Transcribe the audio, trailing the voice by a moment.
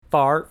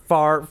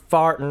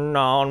farting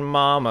on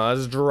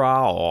mama's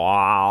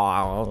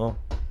draw.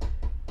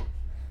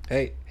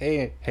 Hey,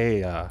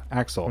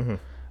 Axel.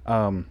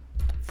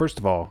 First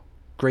of all,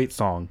 great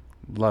song.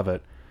 Love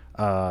it.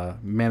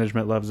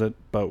 Management loves it,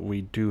 but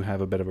we do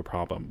have a bit of a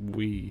problem.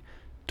 We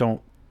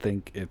don't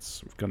think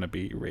it's going to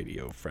be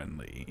radio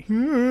friendly.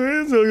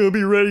 It's not gonna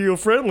be radio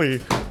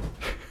friendly.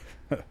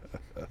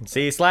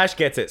 See, Slash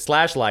gets it.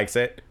 Slash likes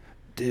it.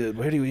 Dude,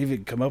 where do you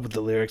even come up with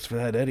the lyrics for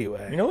that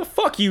anyway? You know what?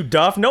 Fuck you,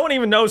 Duff. No one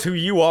even knows who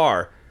you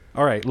are.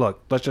 All right,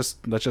 look, let's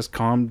just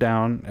calm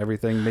down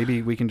everything.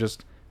 Maybe we can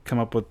just come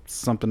up with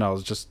something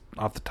else just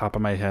off the top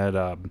of my head.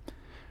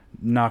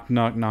 Knocking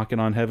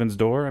on heaven's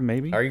door,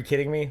 maybe? Are you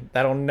kidding me?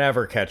 That'll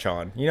never catch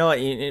on. You know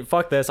what?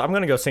 Fuck this. I'm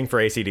gonna go sing for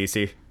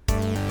AC/DC.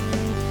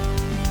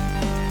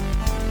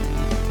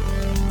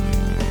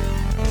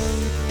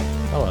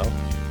 Hello.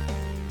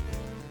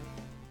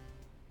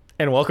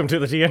 And welcome to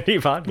the TNT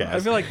podcast. I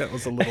feel like that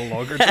was a little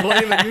longer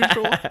delay than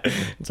usual.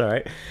 It's all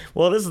right.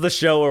 Well, this is the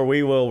show where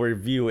we will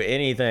review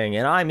anything,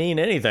 and I mean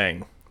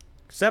anything,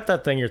 except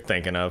that thing you're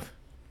thinking of.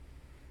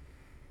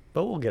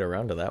 But we'll get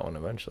around to that one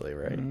eventually,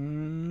 right?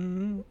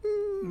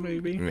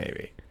 Maybe.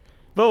 Maybe.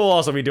 But we'll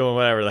also be doing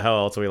whatever the hell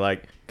else we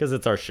like, because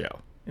it's our show,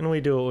 and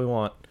we do what we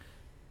want.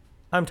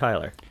 I'm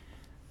Tyler.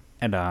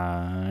 And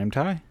I'm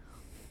Ty.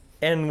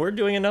 And we're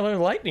doing another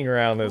lightning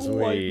round this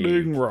week.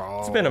 Lightning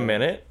round. It's been a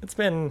minute. It's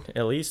been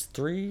at least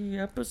 3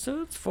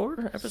 episodes,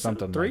 4 episodes,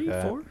 Something 3, like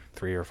that. 4.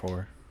 3 or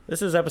 4.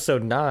 This is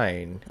episode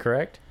 9,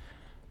 correct?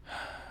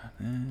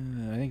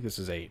 I think this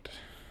is 8.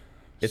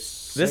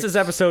 This is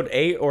episode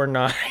 8 or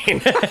 9.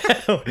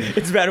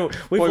 It's bad.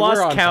 We've Boy, lost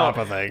we're on count.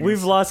 top of things.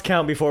 We've lost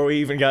count before we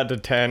even got to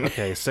 10.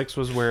 Okay, 6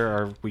 was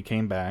where we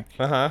came back.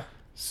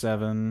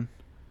 7.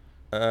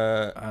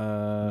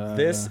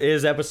 This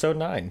is episode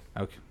 9.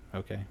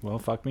 Okay. Well,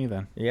 fuck me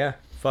then. Yeah,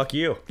 fuck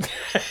you.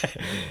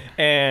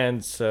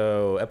 And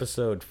so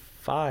episode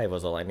 5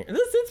 was a lightning.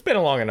 It's been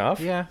long enough.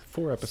 Yeah,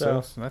 4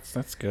 episodes.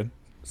 That's good.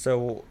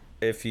 So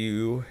if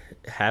you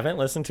haven't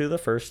listened to the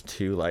first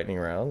 2 lightning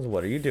rounds,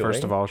 what are you doing?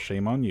 First of all,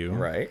 shame on you.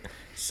 Right.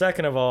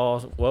 Second of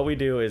all, what we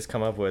do is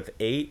come up with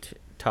 8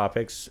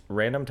 topics,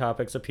 random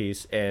topics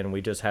apiece, and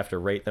we just have to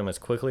rate them as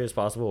quickly as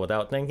possible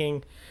without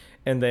thinking.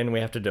 And then we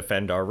have to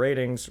defend our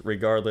ratings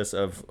regardless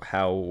of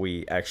how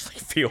we actually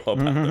feel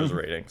about those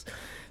ratings.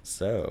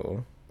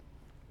 So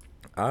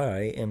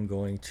I am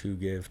going to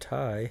give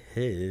Ty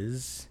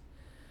his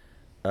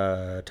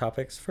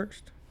topics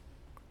first.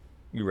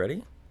 You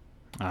ready?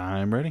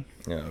 I'm ready.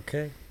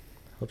 Okay.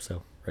 Hope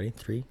so. Ready?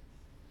 3,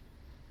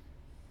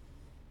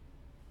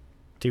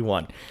 2,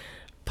 1.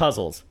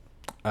 Puzzles.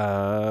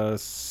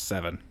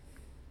 7.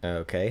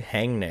 Okay.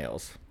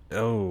 Hangnails.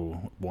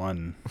 Oh,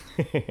 1.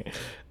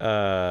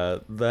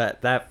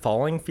 That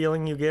falling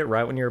feeling you get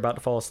right when you're about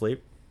to fall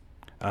asleep.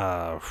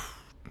 Also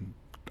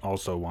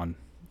 1.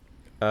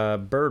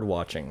 Bird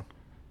watching.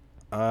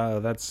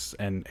 That's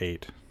an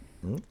 8.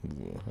 Ooh,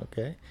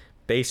 okay.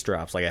 Bass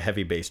drops, like a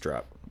heavy bass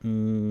drop.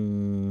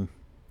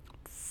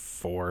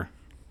 4.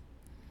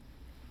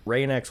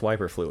 Rain-X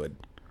wiper fluid.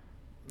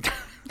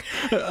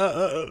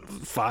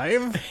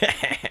 5.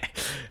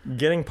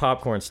 Getting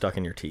popcorn stuck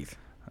in your teeth.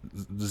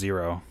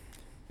 0.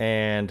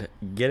 And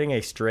getting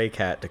a stray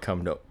cat to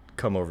come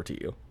over to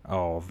you.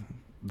 Oh,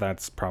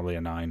 that's probably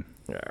a 9.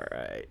 All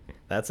right.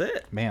 That's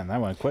it. Man, that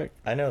went quick.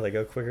 I know, they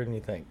go quicker than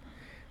you think.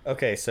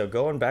 Okay, so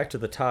going back to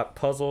the top,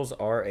 puzzles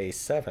are a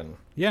 7.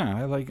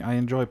 Yeah, I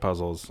enjoy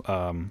puzzles.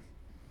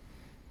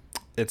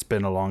 It's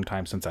been a long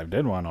time since I've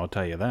did one, I'll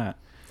tell you that.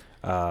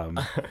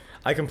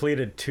 I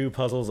completed 2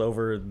 puzzles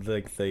over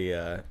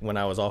the when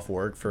I was off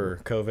work for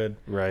COVID.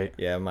 Right.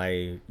 Yeah,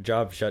 my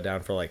job shut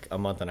down for like a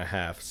month and a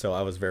half, so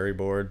I was very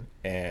bored,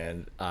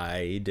 and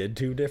I did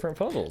 2 different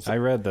puzzles. I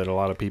read that a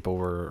lot of people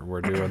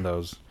were doing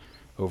those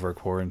over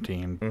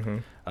quarantine.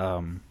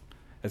 Mm-hmm.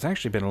 It's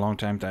actually been a long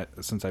time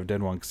since I've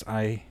did one, because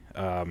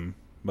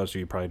most of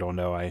you probably don't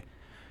know, I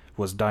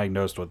was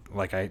diagnosed with,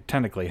 I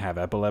technically have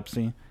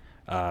epilepsy,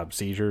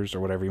 seizures, or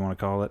whatever you want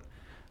to call it.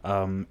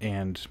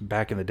 And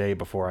back in the day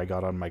before I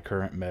got on my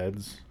current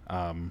meds,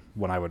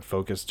 when I would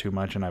focus too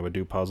much and I would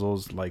do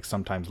puzzles,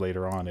 sometimes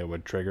later on it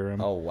would trigger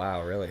them. Oh,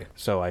 wow, really?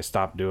 So I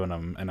stopped doing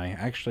them, and I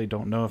actually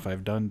don't know if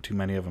I've done too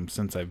many of them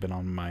since I've been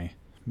on my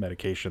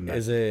medication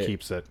that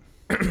keeps it.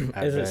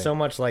 Is it so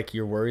much like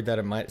you're worried that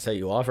it might set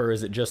you off, or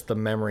is it just the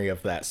memory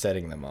of that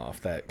setting them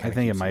off? I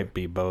think it might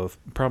be both.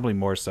 Probably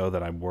more so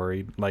that I'm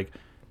worried.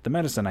 The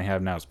medicine I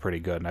have now is pretty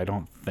good, and I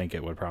don't think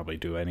it would probably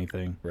do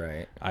anything.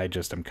 Right. I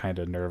just am kind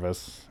of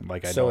nervous. I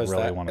don't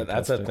really want to test it.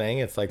 That's a thing?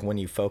 It's like when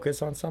you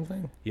focus on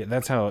something? Yeah,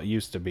 that's how it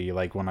used to be.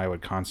 When I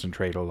would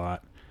concentrate a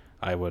lot,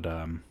 I would,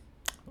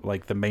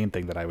 the main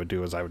thing that I would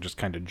do is I would just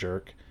kind of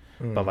jerk.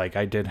 But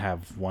I did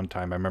have one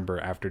time, I remember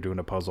after doing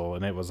a puzzle,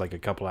 and it was a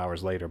couple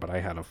hours later, but I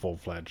had a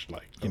full-fledged,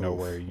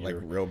 where you're...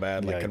 real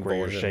bad, convulsions. Where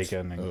you're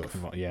shaking and...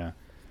 yeah.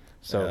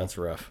 So yeah, that's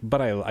rough. But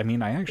I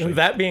actually...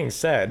 That being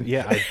said...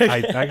 Yeah,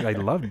 I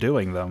love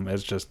doing them.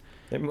 It's just,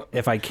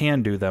 if I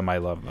can do them, I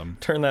love them.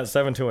 Turn that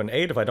 7 to an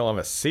 8 if I don't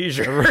have a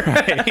seizure.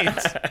 Right.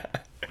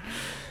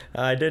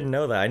 I didn't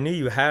know that. I knew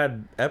you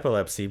had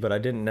epilepsy, but I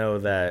didn't know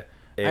that.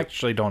 I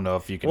actually don't know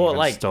if you can Well, even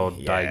like, still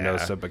yeah.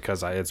 diagnose it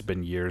because it's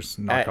been years,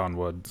 knock on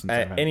wood. Since I've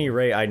At had any one.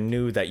 rate, I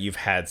knew that you've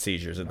had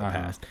seizures in the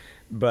past,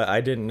 but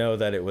I didn't know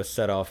that it was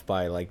set off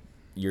by like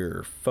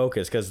your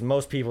focus. Because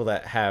most people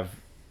that have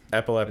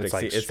epileptic,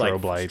 It's like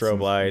strobe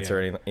lights or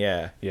yeah. anything.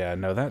 Yeah, Yeah,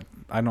 no, that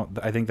I don't.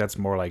 I think that's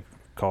more like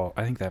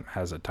I think that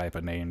has a type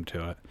of name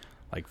to it,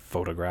 like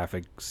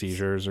photographic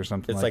seizures or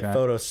something. it's like like that.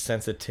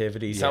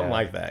 photosensitivity, something Yeah.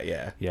 like that.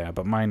 Yeah. Yeah,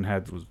 but mine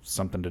had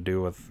something to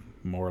do with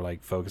more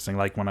like focusing.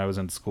 Like when I was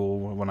in school,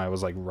 when I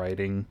was like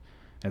writing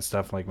and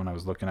stuff, like when I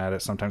was looking at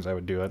it, sometimes I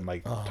would do it and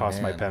like toss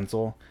my man.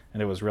 pencil,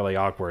 and it was really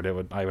awkward.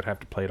 I would have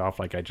to play it off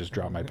like I just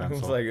dropped my It's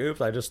pencil. like,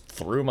 oops, I just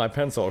threw my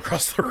pencil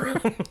across the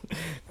room.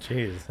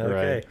 Jeez. Okay.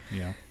 Right.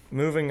 Yeah.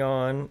 Moving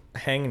on,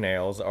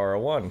 hangnails are a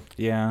 1.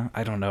 Yeah,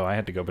 I don't know. I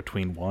had to go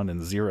between 1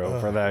 and 0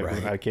 for that.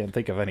 right. I can't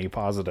think of any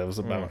positives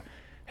about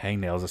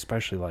hangnails,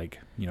 especially like,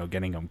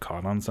 getting them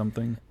caught on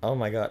something. Oh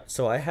my god.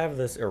 So I have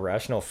this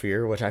irrational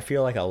fear, which I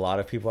feel like a lot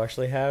of people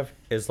actually have,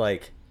 is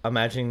like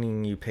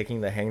imagining you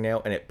picking the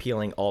hangnail and it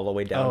peeling all the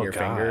way down your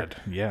finger.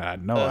 Yeah,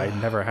 no, I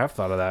never have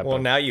thought of that. Well,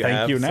 but now you thank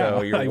have, you now.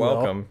 so you're I will.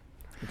 welcome.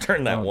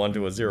 Turn that 1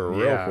 to a 0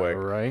 real Yeah, quick.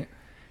 right?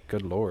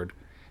 Good lord.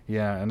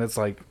 Yeah, and it's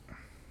like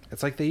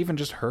they even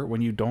just hurt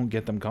when you don't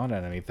get them caught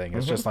on anything.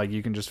 It's just like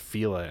you can just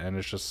feel it and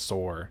it's just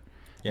sore.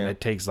 Yeah. And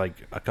it takes like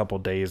a couple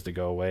days to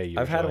go away.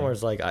 Usually. I've had them where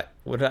it's like,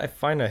 when I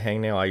find a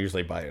hangnail, I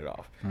usually bite it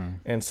off.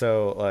 And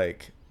so,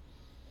 like,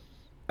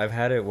 I've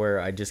had it where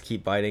I just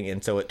keep biting,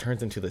 and so it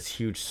turns into this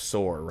huge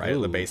sore right at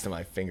the Ooh. base of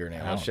my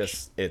fingernail. Ouch.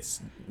 It's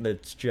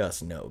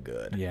just no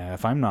good. Yeah,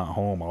 if I'm not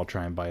home, I'll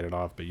try and bite it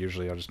off, but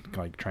usually I'll just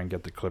like try and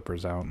get the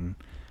clippers out and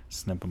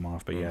snip them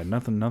off. But yeah,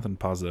 nothing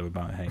positive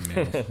about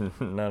hangnails.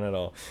 None at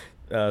all.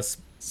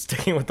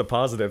 Sticking with the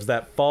positives,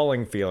 that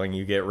falling feeling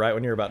you get right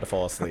when you're about to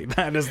fall asleep.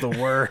 That is the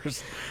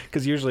worst.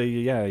 Because usually,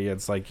 yeah,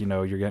 it's like,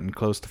 you're getting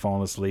close to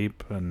falling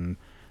asleep, and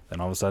then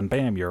all of a sudden,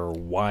 bam, you're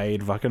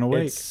wide fucking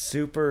awake. It's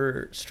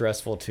super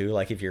stressful too.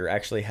 Like if you're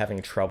actually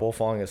having trouble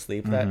falling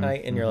asleep that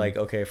night, and you're like,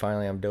 okay,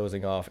 finally I'm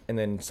dozing off, and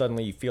then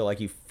suddenly you feel like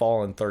you've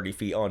fallen 30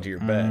 feet onto your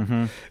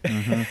bed.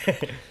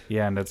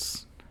 Yeah, and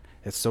it's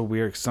so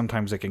weird. 'Cause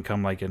sometimes it can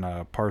come like in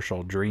a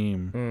partial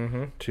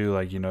dream too,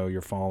 like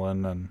you're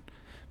falling,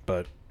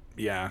 but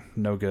yeah,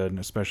 no good,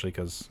 especially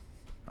because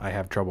I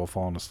have trouble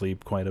falling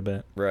asleep quite a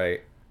bit.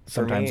 Right.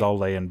 Sometimes I'll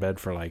lay in bed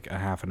for like a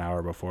half an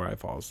hour before I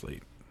fall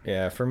asleep.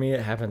 Yeah, for me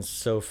it happens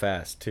so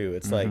fast too.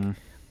 It's like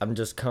I'm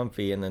just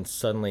comfy, and then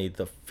suddenly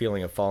the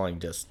feeling of falling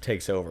just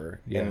takes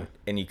over. Yeah.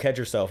 And you catch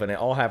yourself, and it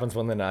all happens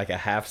within like a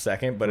half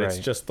second, but it's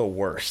Right. just the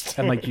worst.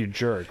 And like you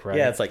jerk, right?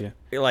 Yeah, it's like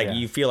Yeah.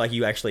 you feel like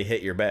you actually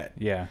hit your bed.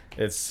 Yeah.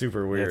 It's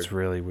super weird. It's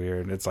really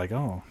weird. It's like,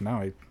 oh,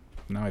 now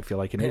I feel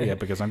like an idiot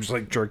because I'm just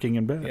like jerking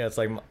in bed. Yeah, it's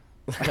like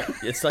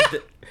it's like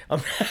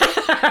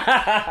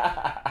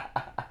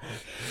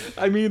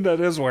I mean, that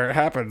is where it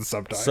happens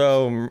sometimes.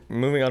 So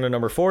moving on to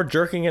number 4,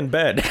 jerking in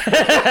bed.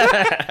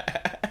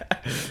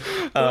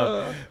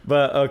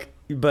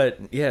 But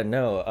yeah,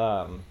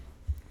 no.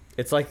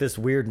 It's like this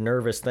weird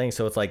nervous thing.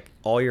 So it's like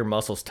all your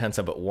muscles tense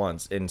up at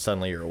once, and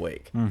suddenly you're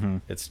awake.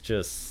 It's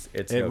just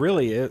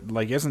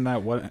isn't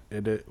that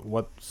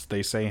what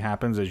they say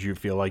happens? Is you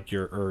feel like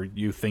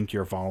you think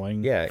you're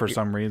falling? Yeah, for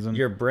some reason.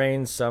 Your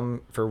brain,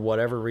 for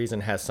whatever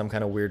reason, has some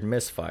kind of weird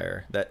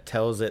misfire that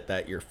tells it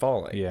that you're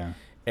falling. Yeah.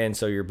 And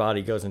so your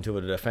body goes into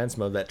a defense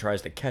mode that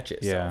tries to catch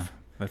itself. Yeah,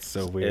 that's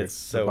so weird. It's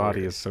so the body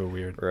weird. is so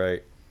weird.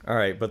 Right. All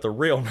right, but the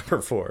real number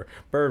 4,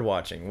 bird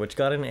watching, which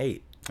got an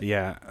 8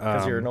 Yeah,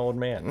 because you're an old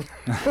man.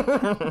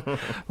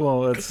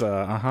 well, it's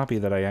a hobby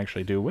that I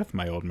actually do with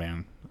my old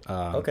man.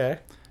 Okay.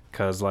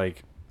 Because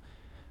like,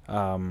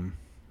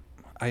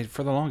 I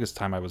for the longest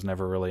time I was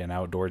never really an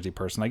outdoorsy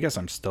person. I guess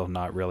I'm still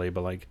not really,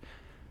 but like,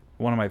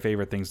 one of my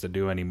favorite things to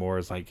do anymore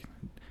is like,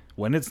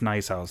 when it's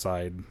nice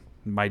outside,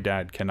 my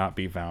dad cannot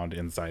be found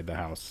inside the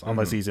house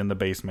unless he's in the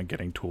basement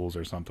getting tools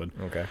or something.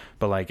 Okay.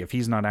 But like, if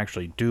he's not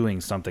actually doing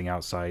something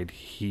outside,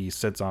 he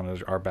sits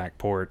on our back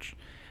porch,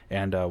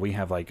 and we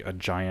have like a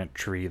giant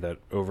tree that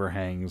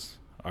overhangs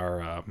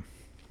our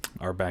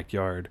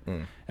backyard,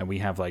 and we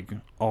have like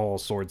all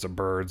sorts of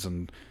birds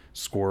and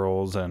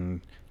squirrels,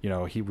 and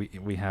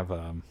we have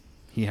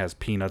he has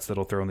peanuts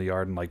that'll throw in the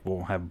yard, and like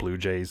we'll have blue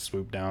jays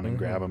swoop down and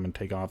grab them and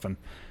take off, and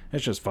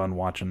it's just fun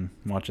watching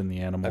the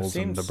animals I've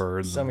seen and the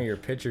birds. some of your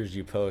pictures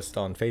you post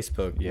on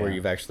Facebook Yeah. where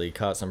you've actually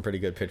caught some pretty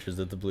good pictures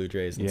of the blue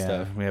jays and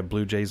stuff. We have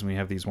blue jays, and we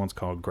have these ones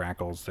called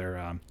grackles.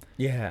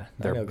 Yeah,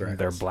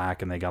 They're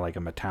black, and they got like a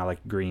metallic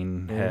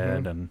green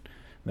head, and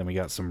then we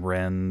got some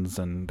wrens,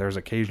 and there's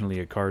occasionally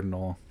a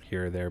cardinal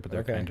here or there, but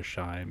they're Okay. kind of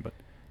shy. But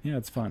yeah,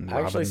 it's fun.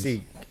 I actually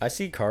Robins. I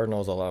see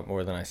cardinals a lot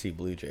more than I see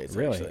blue jays.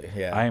 Really? Actually.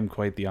 Yeah. I am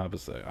quite the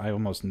opposite. I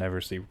almost never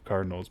see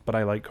cardinals, but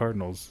I like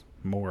cardinals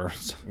more.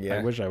 So Yeah.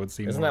 I wish I would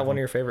see Isn't more that of one of them.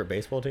 your favorite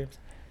baseball teams?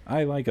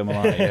 I like them a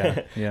lot.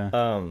 Yeah, yeah.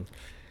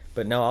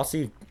 But no, I'll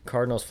see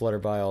cardinals flutter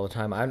by all the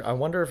time. I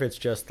wonder if it's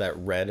just that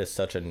red is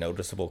such a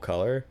noticeable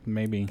color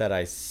Maybe. that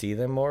I see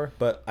them more.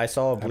 But I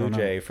saw a blue don't know.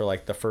 jay for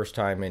like the first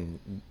time in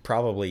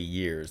probably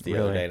years the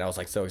other Really? day, and I was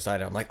like so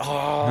excited. I'm like,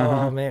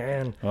 oh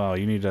man. Well,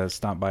 you need to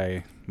stop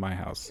by my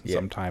house Yeah.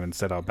 sometime and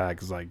sit out back,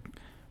 because like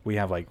we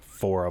have like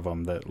 4 of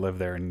them that live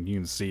there, and you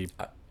can see.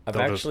 I've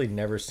they'll just- actually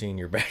never seen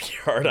your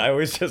backyard. I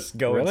always just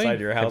go Really? inside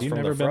your house Have you from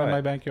never the been in front.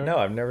 my backyard? No,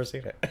 I've never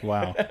seen it.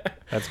 Wow,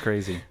 that's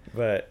crazy.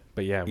 But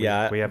But yeah,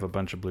 Yeah. we have a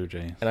bunch of blue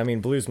jays. and I mean,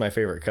 blue's my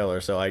favorite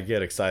color, so I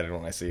get excited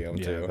when I see them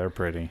Yeah, too. they're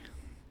pretty.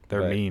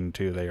 They're But- mean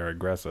too. They are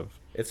aggressive.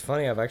 It's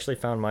funny. I've actually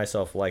found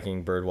myself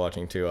liking bird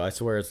watching too. I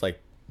swear, it's like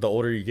the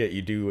older you get,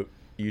 you do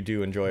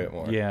enjoy it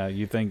more. Yeah,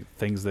 you think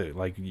things that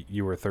like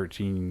you were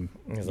 13,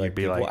 It's you'd like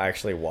be people like,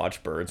 actually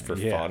watch birds for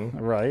yeah, fun.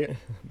 right?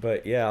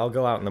 But yeah, I'll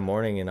go out in the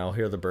morning and I'll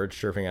hear the birds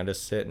chirping. I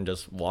just sit and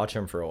just watch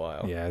them for a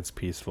while. Yeah, it's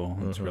peaceful.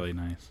 It's Mhm. really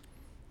nice.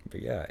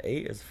 But yeah,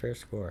 8 is a fair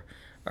score.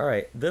 All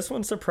right, this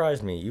one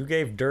surprised me. You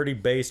gave Dirty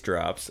Bass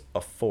Drops a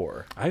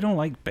 4. I don't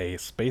like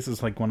bass. Bass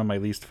is like one of my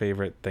least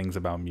favorite things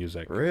about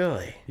music.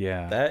 Really?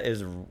 Yeah. That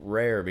is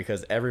rare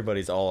because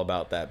everybody's all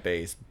about that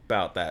bass.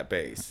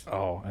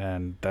 Oh,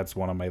 and that's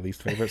one of my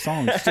least favorite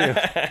songs too.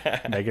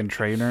 Megan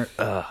Trainor.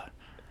 Ugh.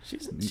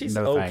 She's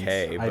No okay.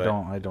 thanks. But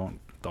I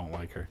don't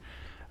like her.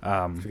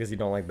 it's because you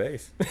don't like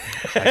bass.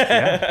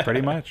 Yeah,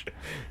 pretty much.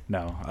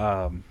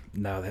 No.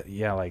 No.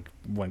 Yeah, like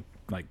when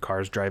like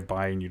cars drive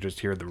by and you just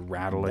hear the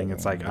rattling.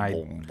 It's like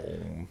Boom,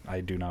 boom.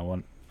 I do not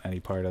want any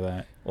part of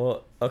that.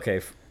 Well,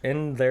 okay.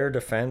 In their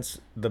defense,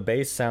 the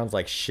bass sounds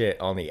like shit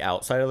on the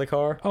outside of the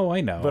car. Oh, I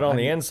know. But on I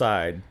the mean,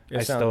 inside, I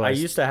still- I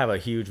used to have a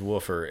huge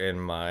woofer in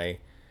my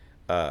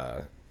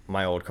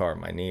my old car,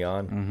 my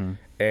Neon, Mm-hmm.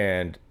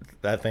 and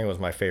that thing was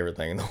my favorite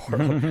thing in the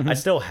world. I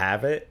still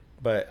have it,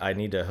 but I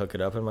need to hook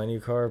it up in my new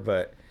car.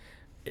 But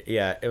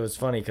yeah, it was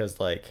funny because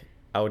like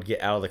I would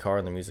get out of the car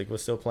and the music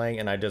was still playing,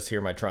 and I just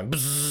hear my trunk.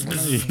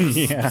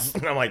 Yeah.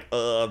 And I'm like,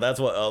 that's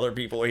what other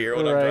people hear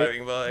when I'm Right.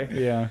 driving by.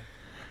 Yeah.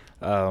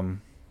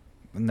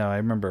 No, I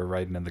remember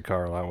riding in the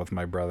car a lot with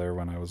my brother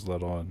when I was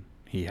little, and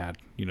he had,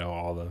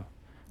 all the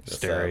The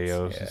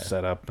stereos subs, yeah.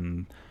 set up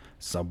and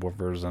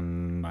subwoofers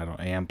and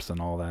amps and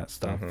all that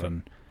stuff. Mm-hmm.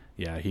 And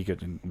yeah, he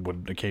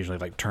would occasionally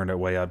like turn it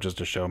way up just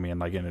to show me, and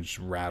like, and it just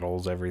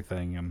rattles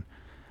everything. And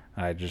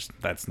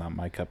that's not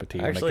my cup of tea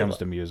when it comes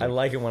to music. I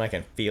like it when I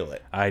can feel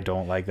it. I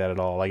don't like that at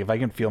all. Like if I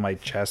can feel my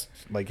chest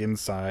like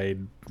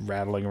inside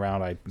rattling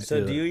around,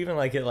 So do you even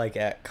like it like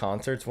at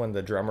concerts when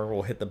the drummer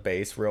will hit the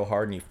bass real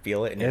hard and you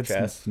feel it in your It's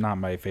chest? not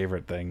my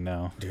favorite thing.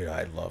 No. Dude,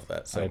 I love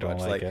that so I don't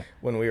much. like it.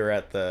 When we were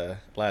at the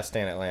last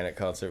Stand Atlantic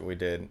concert we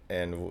did,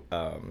 and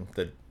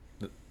the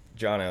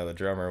Jono, the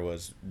drummer,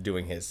 was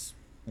doing his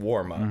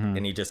warm up,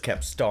 and he just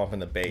kept stomping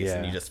the bass,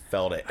 and you Yeah. just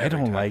felt it. I every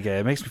don't time. like it.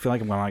 It makes me feel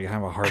like I'm going to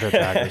have a heart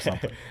attack or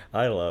something.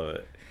 I love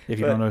it. If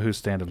you But- don't know who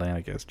Stand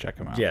Atlantic is, check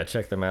them out. Yeah,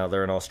 check them out.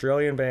 They're an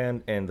Australian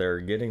band, and they're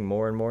getting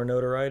more and more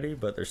notoriety,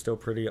 but they're still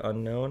pretty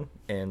unknown,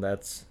 and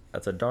that's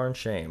a darn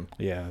shame.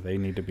 Yeah, they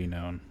need to be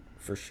known.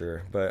 For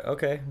sure. But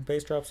okay,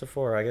 bass drops a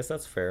 4. I guess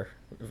that's fair.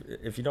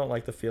 If you don't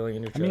like the feeling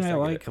in your I chest, mean,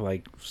 I get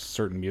like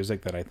certain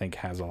music that I think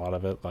has a lot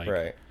of it, like it.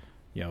 Right.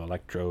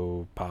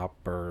 electro pop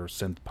or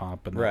synth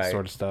pop and that Right.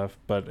 sort of stuff.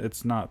 But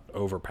it's not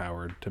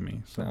overpowered to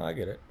me. So No, I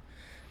get it.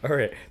 All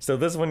right. So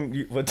this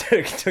one what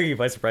took you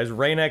by surprise.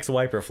 Rain-X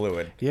wiper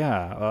fluid.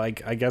 yeah,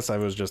 like I guess I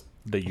was just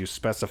that you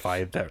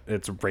specified that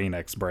it's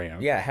Rain-X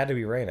brand. Yeah, it had to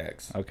be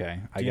Rain-X. Okay.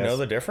 Do you know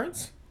the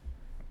difference?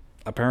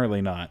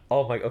 Apparently not.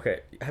 Oh my.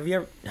 Okay. Have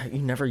you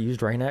never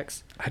used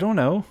Rain-X? I don't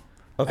know.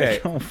 Okay. I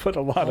don't put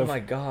a lot Oh of. my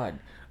god.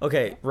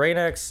 Okay,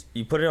 Rain-X,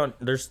 you put it on.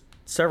 There's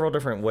several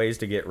different ways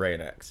to get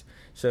Rain-X.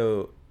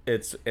 So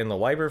it's in the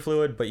wiper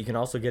fluid, but you can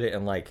also get it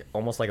in like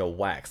almost like a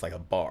wax, like a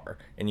bar,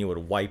 and you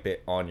would wipe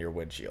it on your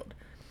windshield,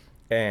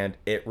 and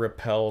it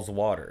repels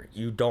water.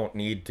 You don't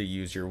need to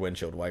use your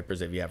windshield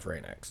wipers if you have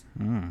Rain-X.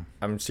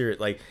 I'm serious.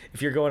 Like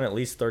if you're going at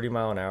least 30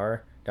 mile an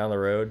hour down the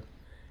road,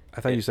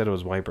 I thought you said it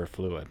was wiper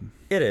fluid.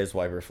 it is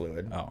wiper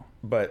fluid. Oh.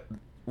 But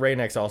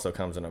Rain-X also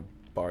comes in a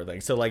bar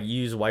thing. So like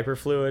you use wiper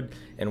fluid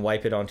and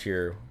wipe it onto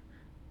your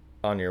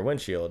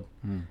windshield,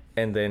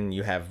 and then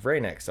you have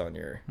Rain-X on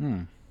your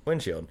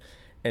windshield.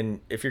 And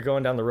if you're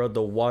going down the road,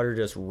 the water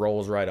just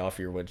rolls right off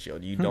your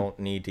windshield. You don't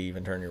need to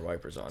even turn your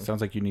wipers on. Sounds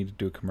like you need to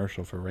do a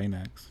commercial for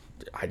Rain-X.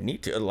 I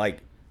need to, like,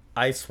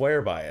 I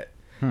swear by it.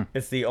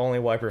 It's the only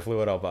wiper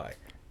fluid I'll buy.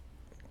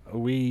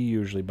 We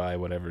usually buy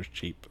whatever's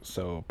cheap,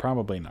 so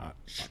probably not.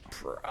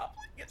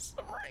 Probably get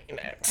some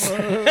Rain-X.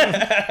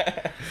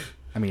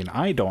 I mean,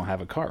 I don't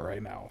have a car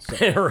right now,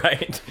 so.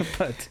 Right.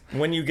 But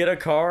When you get a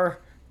car,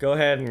 go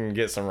ahead and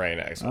get some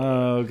Rain-X.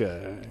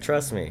 okay.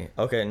 Trust me.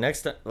 Okay,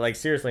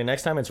 seriously,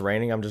 next time it's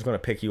raining, I'm just going to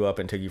pick you up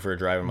and take you for a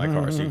drive in my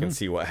car so you can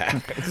see what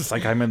happens. It's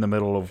like I'm in the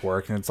middle of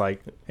work and it's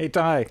like, hey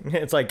Ty,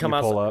 It's like come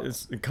You pull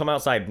outside. Come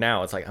outside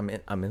now. It's like I'm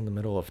in the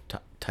middle of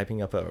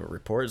typing up a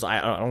report. It's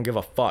like, I don't give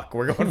a fuck.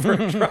 We're going for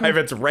a drive.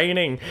 It's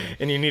raining,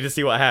 and you need to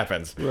see what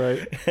happens.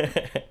 right?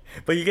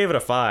 But you gave it a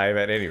 5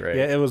 at any rate.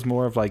 Yeah, it was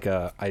more of like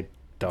a I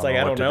don't. it's like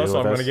know I what don't know, do so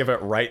I'm with going to this. give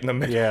it right in the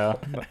middle. Yeah,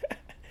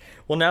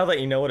 Well, now that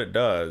you know what it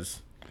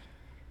does,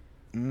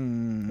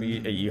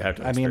 you have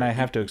to. I mean, I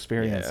have to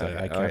experience it.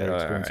 I can't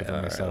experience it for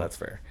all myself. right, that's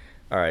fair.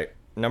 All right,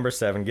 number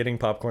 7, getting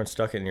popcorn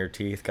stuck in your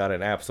teeth got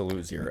an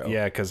absolute 0.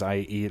 Yeah, because I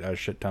eat a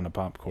shit ton of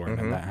popcorn,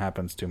 and that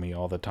happens to me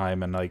all the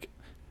time. And like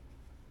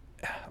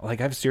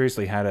I've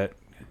seriously had it,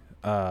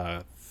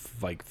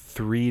 like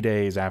 3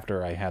 days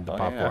after I had the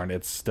popcorn,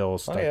 it's still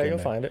stuck. Oh yeah, in you'll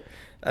there. find it.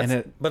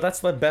 And But that's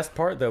the best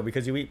part though,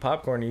 because you eat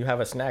popcorn and you have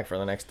a snack for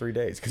the next 3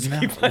 days because you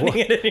keep finding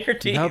it in your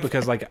teeth. No,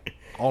 because like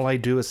all I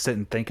do is sit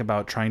and think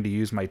about trying to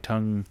use my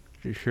tongue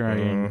to try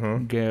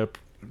and get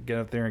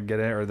up there and get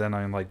it, or then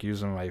I'm like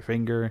using my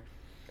finger.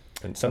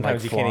 And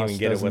sometimes like, you can't even floss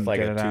get it with doesn't like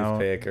get a it out.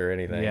 toothpick or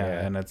anything. Yeah,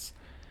 Yeah, and it's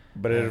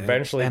but it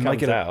eventually and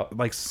comes like out.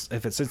 Like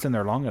if it sits in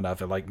there long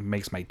enough, it like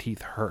makes my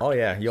teeth hurt. Oh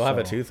yeah, you'll have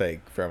a So,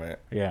 toothache from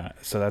it. Yeah,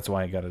 so that's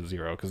why I got a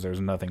 0, because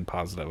there's nothing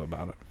positive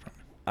about it.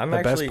 I'm The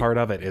actually, best part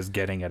of it is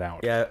getting it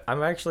out. Yeah,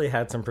 I've actually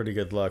had some pretty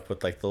good luck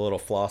with like the little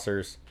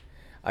flossers.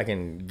 I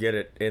can get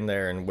it in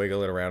there and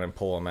wiggle it around and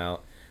pull them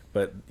out.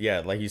 But yeah,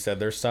 like you said,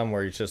 there's some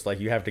where it's just like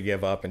you have to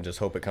give up and just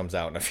hope it comes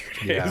out in a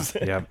few days.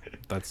 Yeah,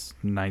 that's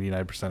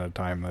 99% of the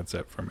time. That's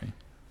it for me.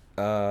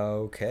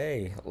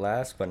 Okay,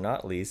 last but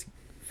not least,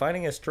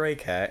 finding a stray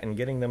cat and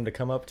getting them to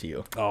come up to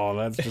you. Oh,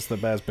 that's just the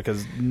best,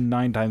 because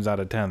 9 times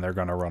out of 10 they're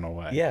gonna run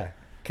away. Yeah,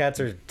 cats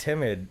are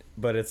timid,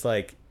 but it's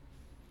like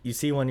you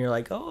see one, you're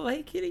like, oh,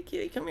 hey,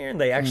 kitty, come here, and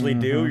they actually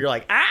do. You're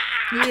like, ah!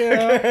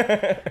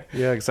 Yeah,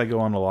 because I go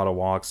on a lot of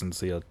walks and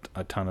see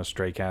a ton of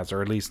stray cats, or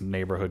at least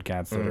neighborhood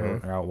cats that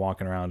are out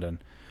walking around, and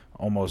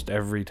almost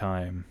every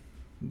time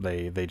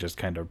they just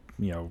kind of,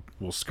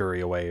 will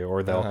scurry away,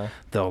 or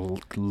they'll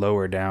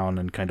lower down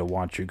and kind of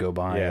watch you go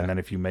by, and then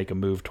if you make a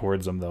move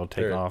towards them, they'll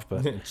take off.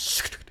 But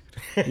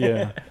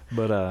yeah,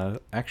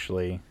 but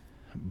actually,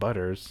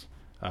 Butters,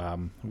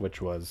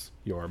 which was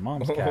your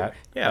mom's cat,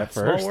 yeah, at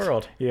first, small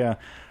world. Yeah,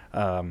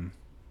 I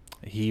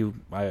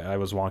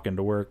was walking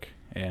to work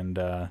and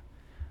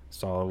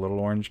saw a little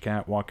orange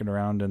cat walking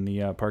around in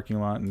the parking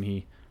lot, and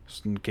he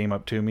came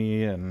up to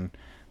me, and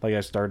like I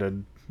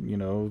started,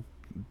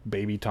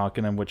 baby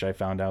talking him, which I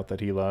found out that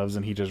he loves,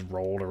 and he just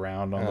rolled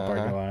around on the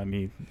parking lot,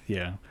 and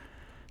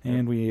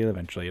and we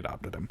eventually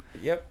adopted him.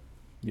 Yep.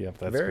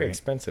 That's very great.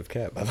 expensive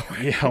cat, by the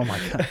way. Yeah, oh my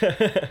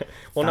god.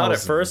 Well, not at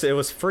first. It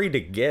was free to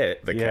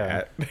get the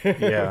cat.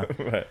 Yeah.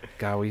 But,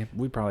 God,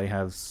 we probably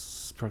have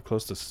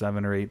close to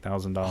 $7,000 or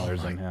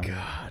 $8,000 in him.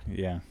 God,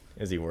 Yeah.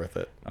 is he worth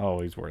it? Oh,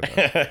 he's worth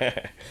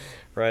it.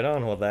 Right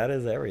on. Well, that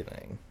is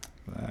everything.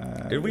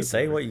 Did we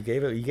say what you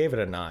gave it? You gave it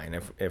a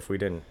 9. If we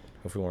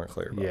weren't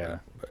clear about Yeah, it.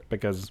 But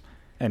because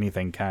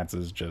anything cats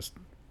is just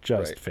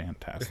Right.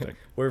 fantastic.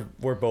 we're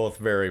both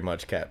very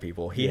much cat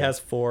people. He has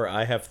 4,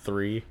 I have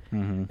 3,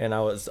 and I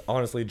was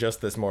honestly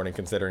just this morning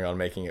considering on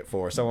making it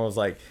 4. Someone was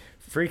like,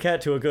 "Free cat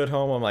to a good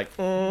home." I'm like,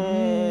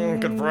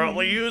 could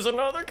probably use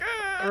another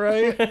cat.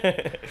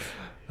 Right.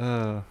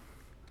 We're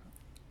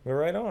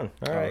right on.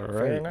 All right,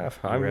 fair enough.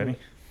 I'm ready?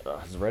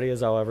 As ready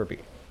as I'll ever be.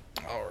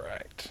 All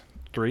right.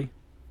 3.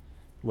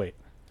 Wait.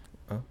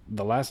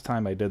 The last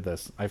time I did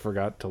this, I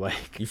forgot to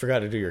You forgot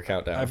to do your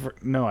countdown.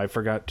 I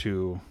forgot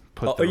to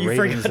put the you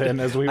ratings forgot in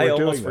as we were I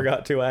doing almost them.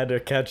 forgot to. I had to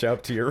catch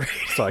up to your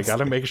ratings. So I got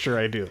to make sure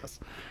I do this.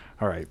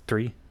 All right.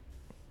 3,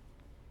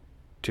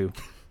 2,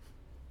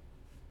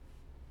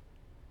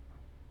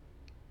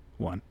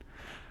 1.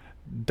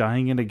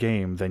 Dying in a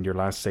game, then your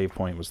last save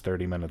point was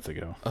 30 minutes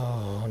ago.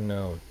 Oh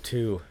no,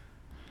 2.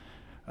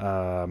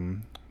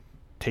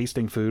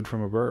 Tasting food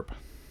from a burp.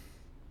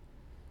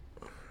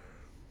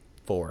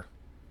 4.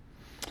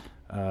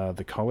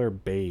 The color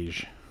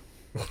beige.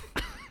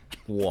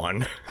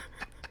 1.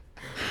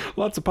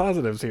 Lots of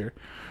positives here.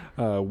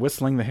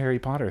 Whistling the Harry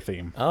Potter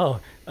theme. Oh,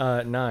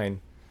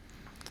 9.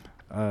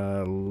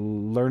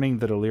 Learning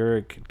that a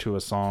lyric to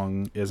a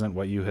song isn't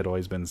what you had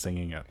always been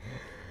singing it.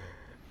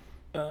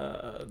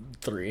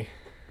 3.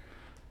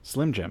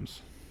 Slim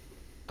Jims.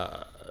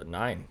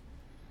 9.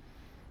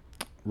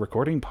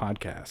 Recording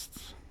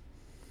podcasts.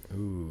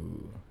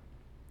 Ooh,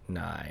 9.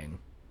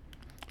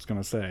 I was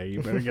gonna say,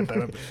 you better get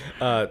that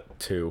up.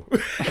 2.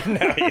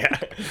 No, yeah.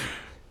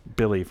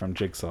 Billy from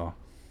Jigsaw.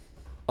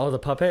 Oh, the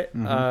puppet.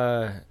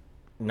 9.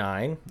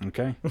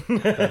 Okay,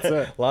 that's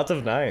it. Lots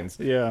of 9s.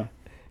 Yeah.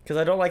 Because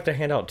I don't like to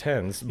hand out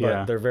 10s, but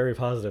Yeah. they're very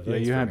positive Yeah,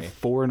 things you for had me.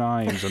 4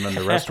 9s, and then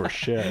the rest were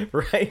shit.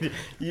 Right?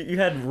 You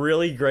had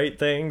really great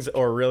things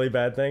or really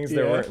bad things.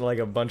 There Yeah. weren't like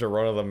a bunch of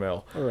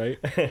run-of-the-mill. All right.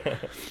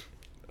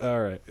 All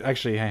right.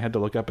 Actually, I had to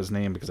look up his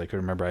name because I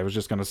couldn't remember. I was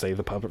just gonna say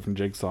the puppet from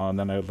Jigsaw, and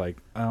then I was like,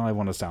 oh, I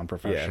want to sound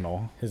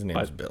professional. His name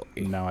But is Billy.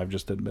 Now I've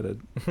just admitted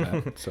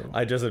that. So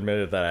I just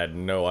admitted that I had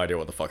no idea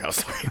what the fuck I was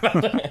talking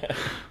about.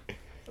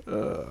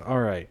 all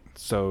right.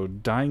 So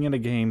dying in a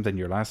game, then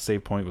your last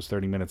save point was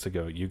 30 minutes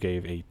ago. You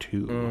gave a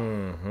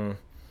 2.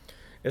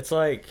 It's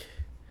like,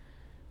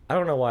 I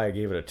don't know why I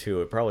gave it a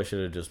 2. It probably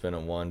should have just been a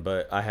 1,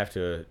 but I have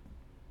to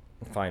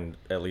find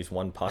at least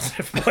one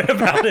positive point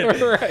about it.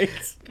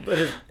 Right.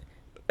 But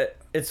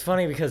it's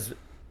funny because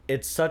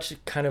it's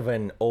such kind of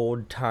an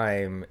old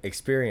time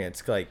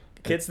experience. Like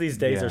kids these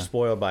days Yeah. are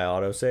spoiled by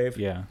autosave.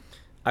 Yeah.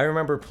 I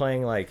remember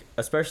playing like,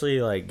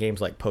 especially like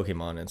games like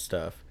Pokemon and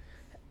stuff,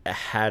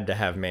 had to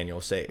have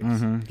manual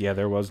saves. Yeah,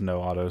 there was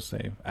no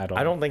autosave at all.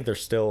 I don't think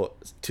there's still,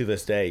 to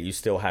this day, you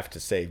still have to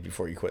save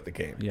before you quit the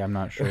game. Yeah, I'm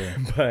not sure.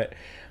 But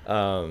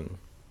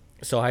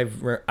so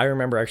I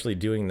remember actually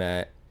doing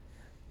that.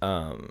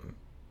 I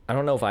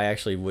don't know if I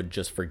actually would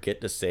just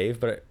forget to save,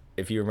 but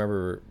if you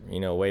remember,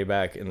 way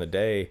back in the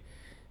day,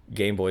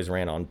 Game Boys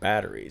ran on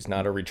batteries,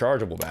 not a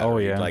rechargeable battery. Oh,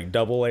 yeah. Like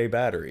AA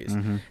batteries.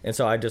 And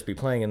so I'd just be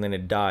playing, and then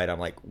it died. I'm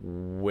like,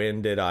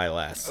 when did I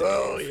last save?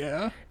 Oh,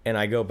 yeah. And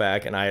I go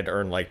back, and I had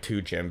earned like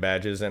 2 gym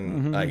badges,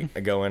 and I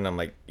go in, I'm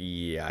like,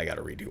 yeah, I got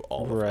to redo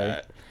all of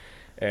that.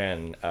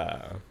 And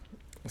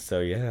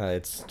so yeah,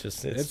 it's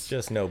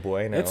just no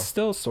bueno. It's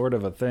still sort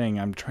of a thing.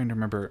 I'm trying to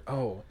remember.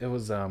 Oh, it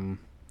was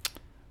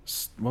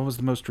what was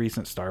the most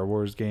recent Star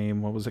Wars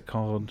game? What was it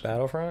called?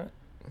 Battlefront?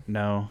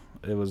 No,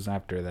 it was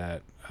after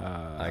that.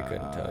 I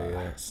couldn't tell you.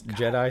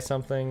 Jedi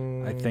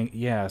something? I think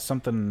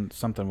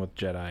something with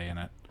Jedi in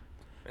it.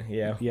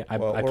 Yeah. Yeah,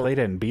 I played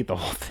it and beat the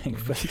whole thing,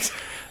 but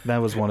that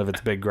was one of its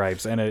big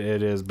gripes, and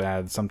it is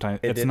bad. Sometimes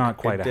it's not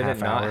quite a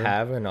half hour. Did it not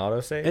have an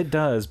autosave? It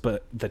does,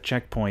 but the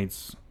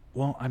checkpoints.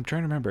 Well, I'm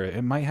trying to remember.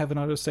 It might have an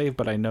autosave,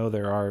 but I know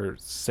there are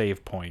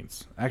save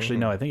points. Actually,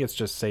 no, I think it's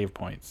just save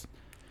points.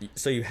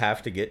 So you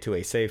have to get to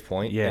a save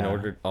point in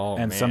order. Oh,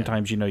 and man.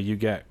 sometimes you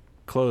get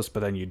close, but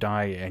then you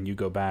die and you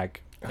go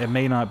back. It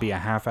may not be a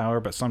half hour,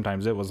 but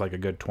sometimes it was like a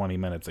good 20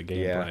 minutes of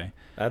gameplay.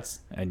 Yeah,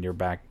 and you're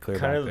back clear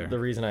kind back of there. The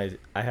reason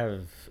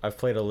I've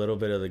played a little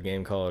bit of the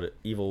game called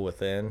Evil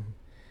Within,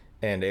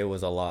 and it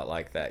was a lot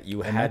like that.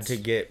 You had to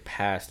get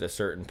past a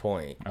certain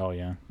point. Oh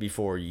yeah.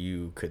 Before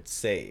you could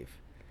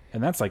save.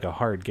 And that's like a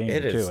hard game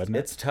too, isn't it?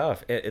 It's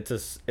tough.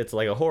 It's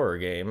like a horror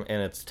game,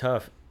 and it's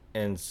tough,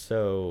 and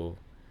so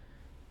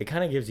it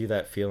kind of gives you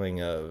that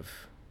feeling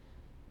of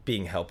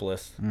being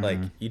helpless. Like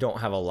you don't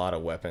have a lot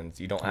of weapons,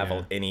 you don't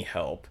have any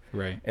help,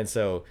 right? And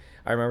so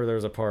I remember there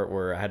was a part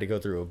where I had to go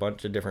through a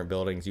bunch of different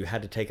buildings. You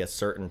had to take a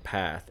certain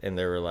path, and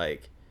there were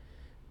like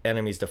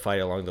enemies to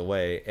fight along the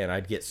way, and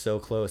I'd get so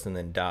close and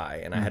then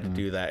die, and I had to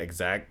do that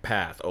exact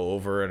path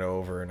over and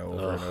over and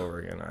over and over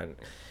again.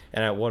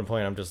 And at one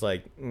point, I'm just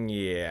like,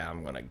 yeah,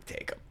 I'm going to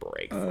take a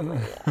break for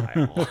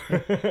a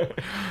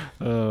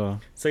while.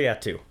 So, yeah,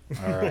 2.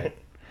 All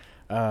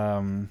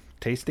right.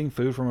 Tasting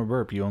food from a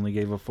burp, you only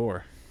gave a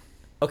 4.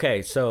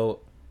 Okay,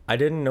 so I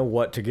didn't know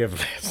what to give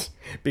this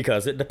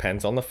because it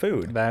depends on the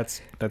food.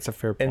 That's a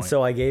fair point. And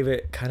so I gave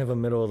it kind of a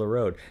middle of the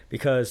road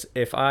because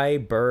if I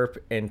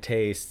burp and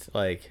taste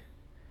like,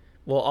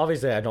 well,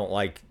 obviously I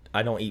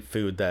don't eat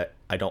food that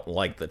I don't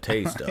like the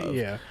taste of.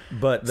 Yeah.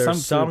 But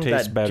there's some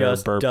that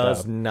just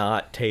does up.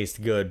 not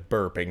taste good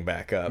burping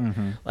back up.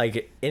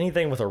 Like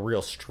anything with a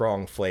real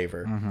strong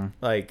flavor.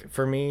 Like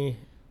for me,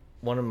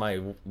 one of my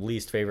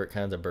least favorite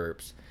kinds of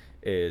burps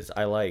is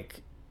I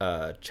like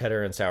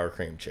cheddar and sour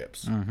cream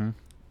chips.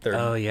 Those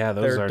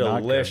are delicious,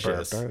 not good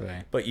burped, are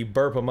they? But you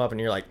burp them up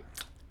and you're like,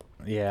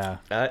 yeah,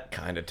 that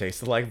kind of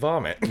tasted like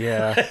vomit.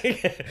 Yeah.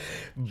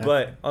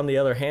 But on the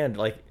other hand,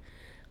 like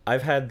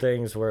I've had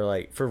things where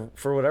like for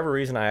whatever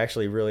reason I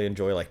actually really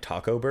enjoy like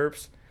taco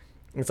burps.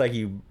 It's like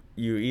you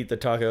eat the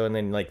taco and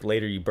then like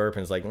later you burp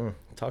and it's like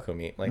taco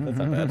meat, like that's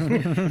not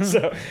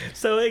bad.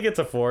 so it gets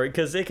a 4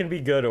 because it can be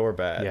good or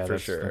bad. For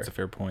sure. That's a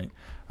fair point.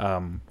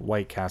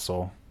 White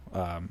Castle,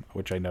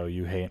 which I know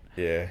you hate.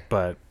 Yeah.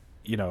 But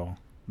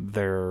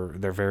they're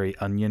very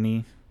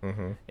oniony,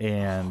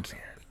 and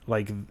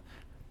like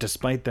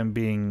despite them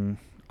being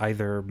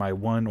either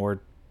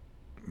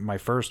my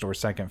first or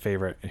second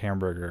favorite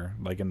hamburger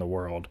like in the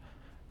world,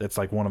 it's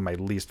like one of my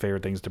least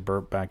favorite things to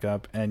burp back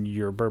up, and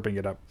you're burping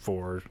it up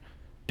for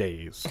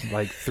days.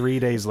 Like 3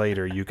 days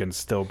later you can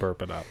still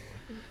burp it up,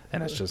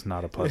 and it's just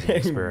not a pleasant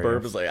experience.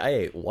 Burp is like, I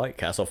ate White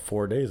Castle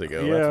 4 days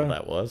ago. That's what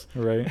that was.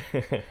 Right.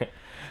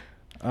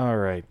 All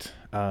right.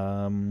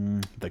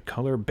 The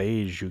color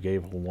beige, you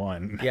gave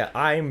 1. Yeah,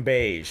 I'm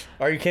beige.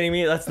 Are you kidding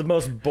me? That's the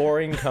most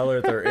boring color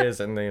there is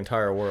in the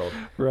entire world.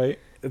 Right.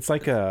 It's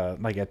like a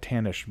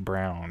tannish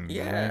brown.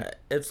 Yeah, right?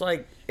 it's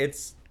like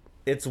it's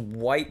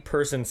white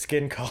person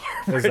skin color.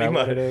 Is that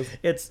what it is?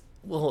 It's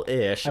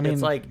ish. I mean,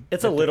 it's like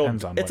it's a little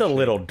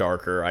shade.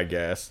 darker, I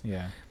guess.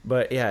 Yeah.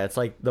 But yeah, it's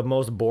like the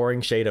most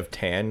boring shade of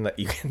tan that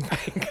you can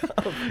think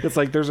of. It's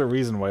like there's a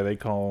reason why they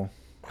call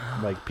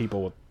like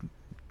people with,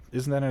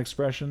 isn't that an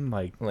expression?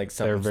 Like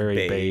they're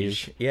very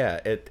beige. Yeah,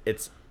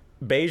 it's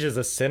beige is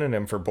a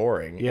synonym for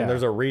boring. Yeah. And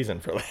there's a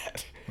reason for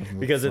that.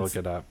 Because look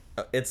it up.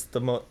 It's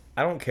the most.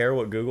 I don't care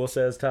what Google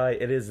says, Ty.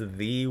 It is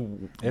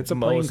It's a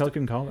plain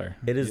looking color.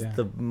 It is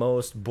the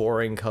most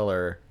boring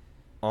color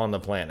on the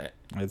planet.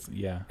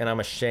 And I'm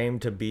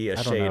ashamed to be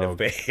a shade of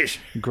beige.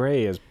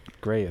 Gray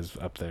is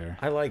up there.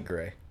 I like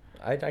gray.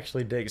 I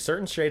actually dig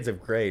certain shades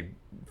of gray.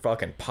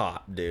 Fucking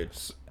pop, dude.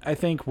 I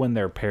think when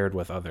they're paired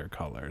with other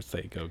colors,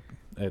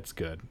 it's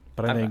good.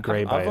 But I think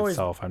gray by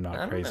itself, I'm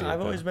not crazy.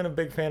 I've always been a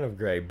big fan of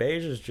gray.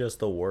 Beige is just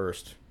the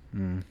worst.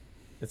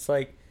 It's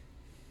like,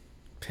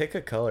 pick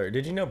a color.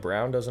 Did you know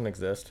brown doesn't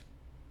exist?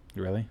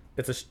 Really?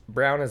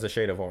 Brown is a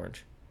shade of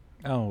orange.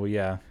 Oh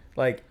yeah.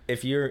 Like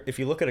if you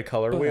look at a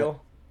color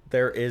wheel,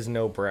 there is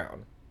no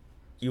brown.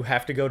 You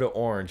have to go to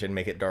orange and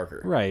make it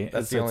darker. Right.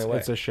 That's the only way.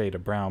 It's a shade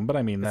of brown, but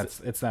I mean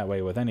it's that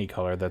way with any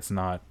color that's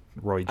not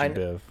Roy G.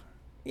 Biv.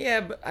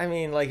 Yeah, but I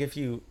mean, like if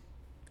you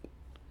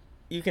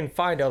can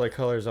find other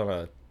colors on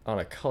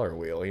a color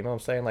wheel. You know what I'm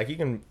saying? Like you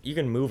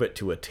can move it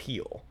to a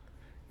teal.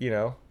 You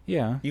know?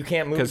 Yeah. You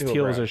can't move it to a brown. Because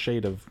teal is a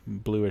shade of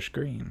bluish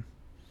green.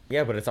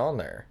 Yeah, but it's on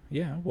there.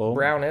 Yeah. Well,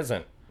 brown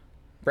isn't.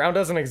 Brown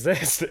doesn't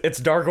exist. It's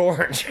dark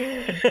orange.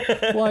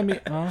 Well, I mean,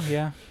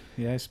 yeah,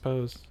 I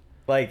suppose.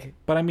 Like,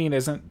 but I mean,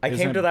 I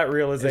came to that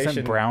realization.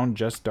 Isn't brown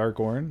just dark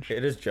orange?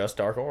 It is just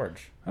dark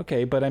orange.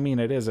 Okay, but I mean,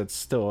 it's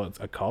still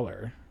a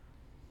color.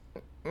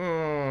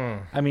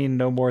 Mm. I mean,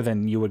 no more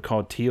than you would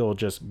call teal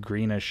just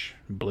greenish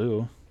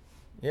blue.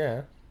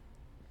 Yeah,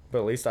 but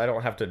at least I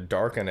don't have to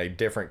darken a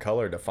different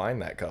color to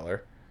find that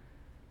color.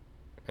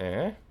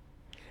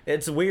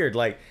 It's weird.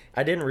 Like,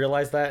 I didn't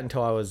realize that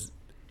until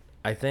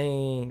I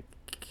think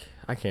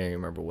I can't even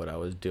remember what I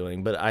was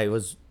doing, but I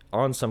was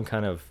on some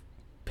kind of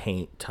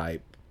paint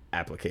type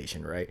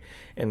application, right?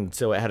 And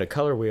so it had a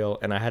color wheel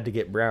and I had to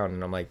get brown,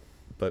 and I'm like,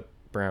 but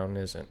brown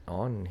isn't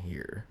on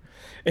here.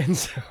 And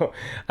so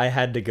I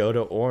had to go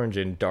to orange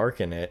and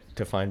darken it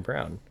to find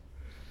brown.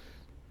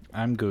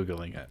 I'm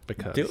Googling it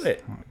because... Do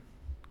it.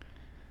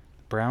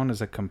 Brown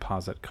is a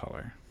composite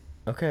color.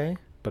 Okay.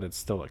 But it's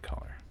still a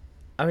color.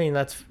 I mean,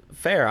 that's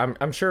fair.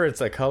 I'm sure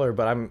it's a color,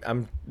 but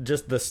I'm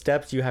just the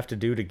steps you have to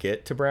do to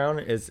get to brown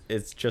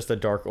it's just a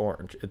dark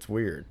orange. It's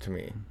weird to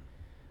me.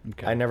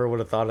 Okay. I never would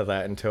have thought of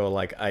that until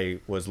like I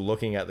was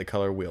looking at the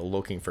color wheel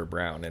looking for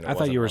brown, and I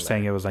thought you were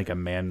saying it was like a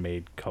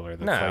man-made color.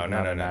 That's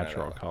not a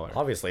natural color.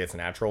 Obviously, it's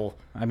natural.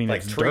 I mean,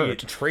 like it's dirt.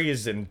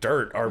 Trees and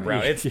dirt are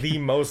brown. It's the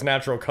most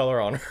natural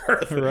color on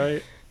earth.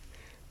 Right.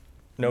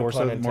 No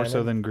pun intended. More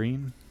so than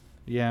green.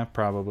 Yeah,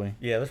 probably.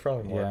 Yeah, there's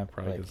probably more. Yeah,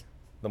 probably. Like,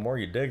 the more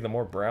you dig, the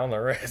more brown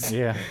there is.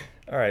 Yeah.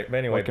 All right. But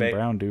anyway, what can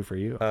brown do for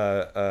you?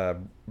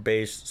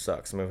 Beige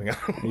sucks. Moving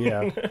on.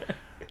 Yeah.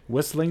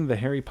 Whistling the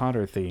Harry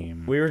Potter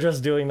theme. We were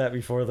just doing that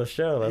before the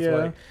show. That's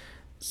why.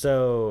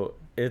 So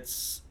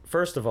it's,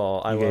 first of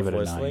all, I love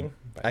whistling.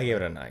 I gave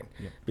it a 9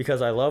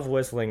 because I love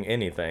whistling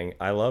anything.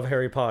 I love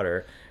Harry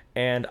Potter.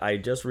 And I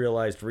just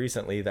realized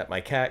recently that my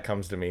cat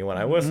comes to me when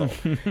I whistle.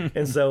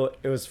 And so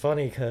it was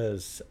funny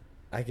because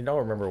I don't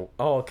remember.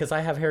 Oh, because I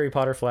have Harry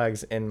Potter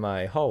flags in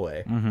my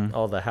hallway,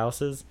 all the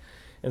houses.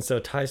 And so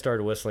Ty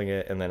started whistling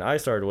it, and then I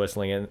started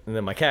whistling it, and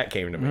then my cat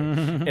came to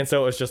me. And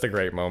so it was just a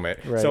great moment.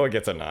 Right. So it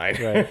gets a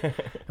 9.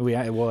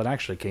 Right. Well, it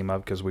actually came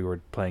up because we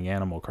were playing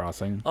Animal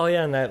Crossing. Oh,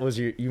 yeah, and that was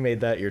you made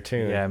that your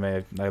tune.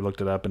 Yeah, I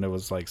looked it up, and it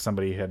was like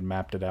somebody had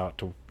mapped it out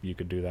to you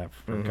could do that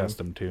for a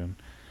custom tune.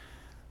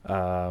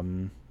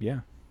 Yeah.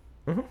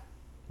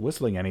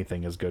 Whistling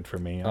anything is good for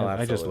me.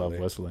 I just love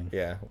whistling.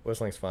 Yeah,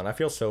 whistling's fun. I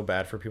feel so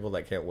bad for people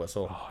that can't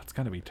whistle. Oh, it's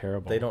gotta be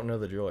terrible. They don't know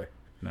the joy.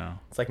 No.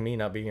 It's like me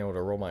not being able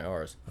to roll my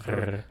R's.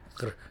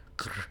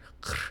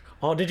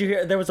 Oh, did you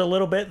hear? There was a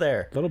little bit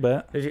there. A little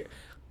bit. Did you?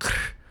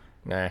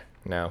 Nah,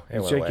 no.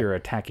 It's like you're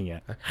attacking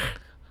it.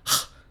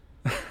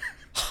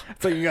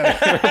 So you got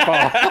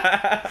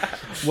to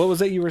What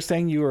was it you were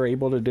saying? You were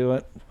able to do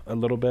it a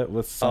little bit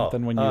with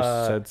something when you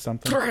said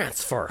something?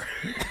 Transfer.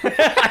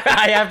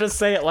 I have to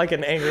say it like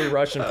an angry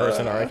Russian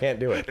person or I can't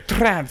do it.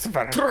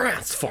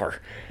 Transfer.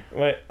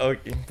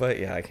 But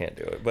yeah, I can't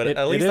do it. But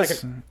at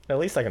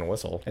least I can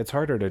whistle. It's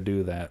harder to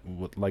do that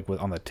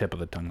on the tip of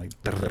the tongue.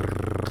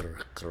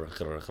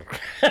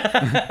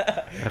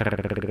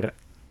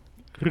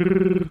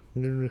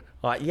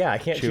 Like yeah, I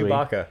can't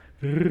Chewbacca.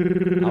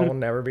 I will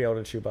never be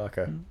able to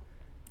Chewbacca.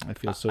 I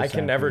feel so I sad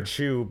can never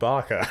chew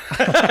Baka.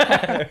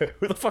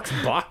 Who the fuck's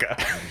Baka?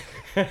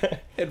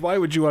 And why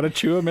would you want to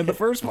chew him in the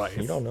first place?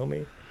 You don't know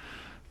me.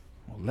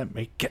 Well, let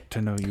me get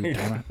to know you,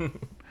 damn it.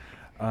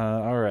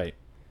 All right.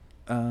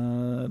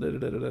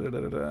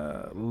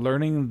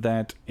 Learning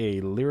that a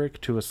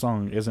lyric to a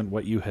song isn't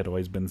what you had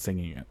always been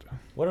singing it.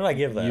 What did I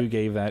give that? You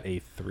gave that a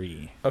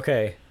 3.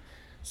 Okay.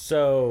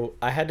 So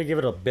I had to give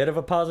it a bit of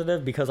a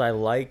positive because I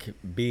like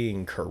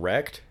being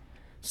correct.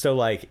 So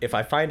like if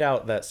I find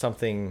out that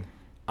something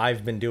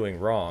I've been doing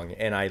wrong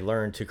and I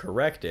learn to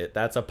correct it,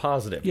 that's a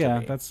positive to me. Yeah,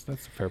 that's a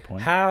fair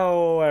point.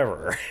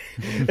 However,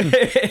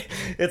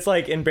 it's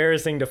like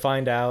embarrassing to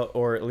find out,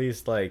 or at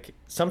least like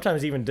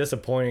sometimes even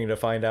disappointing to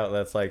find out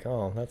that's like,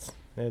 oh,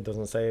 it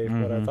doesn't say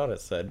what I thought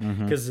it said.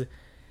 Because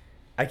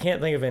I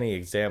can't think of any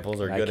examples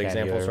or good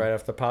examples right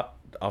off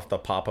the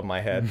pop of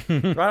my head.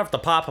 Right off the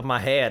pop of my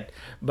head.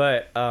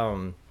 But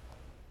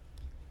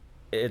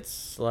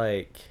it's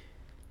like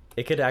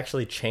it could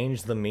actually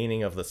change the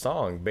meaning of the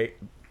song,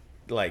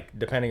 like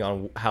depending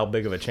on how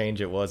big of a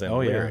change it was in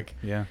lyric.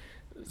 Yeah.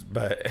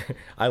 But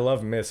I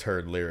love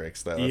misheard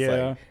lyrics though. It's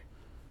like,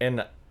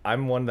 and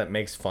I'm one that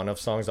makes fun of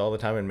songs all the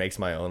time and makes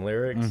my own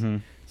lyrics.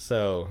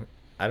 So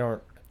I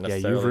don't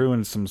necessarily... Yeah, you've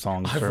ruined some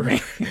songs for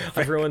me.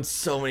 I've ruined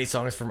so many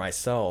songs for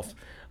myself.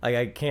 Like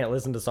I can't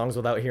listen to songs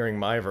without hearing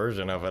my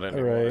version of it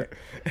anymore.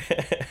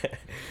 Right.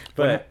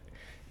 But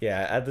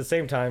yeah, at the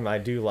same time, I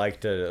do like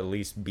to at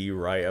least be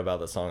right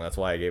about the song. That's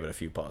why I gave it a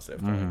few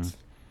positive points.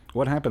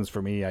 What happens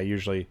for me, I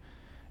usually,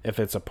 if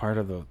it's a part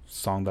of the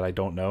song that I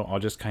don't know, I'll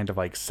just kind of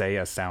like say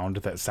a sound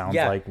that sounds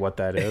Yeah. like what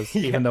that is,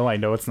 Yeah. even though I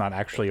know it's not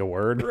actually a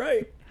word.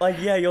 Right. Like,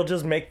 yeah, you'll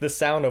just make the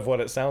sound of what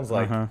it sounds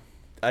like. Uh-huh.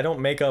 I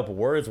don't make up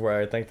words where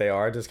I think they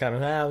are. Just kind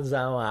of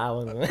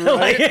Right,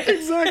 like,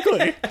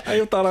 exactly.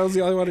 I thought I was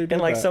the only one who did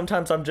and like that.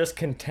 sometimes I'm just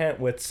content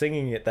with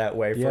singing it that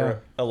way for Yeah.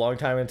 a long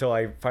time until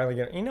I finally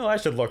get. I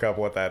should look up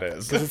what that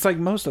is. Because it's like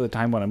most of the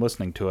time when I'm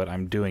listening to it,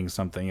 I'm doing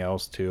something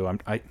else too.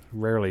 I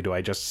rarely do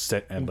I just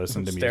sit and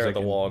listen to music. Stare at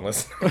the and- wall and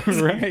listen.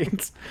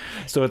 Right.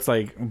 So it's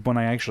like when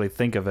I actually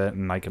think of it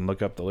and I can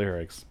look up the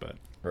lyrics, but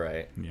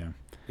Right. yeah.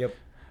 Yep.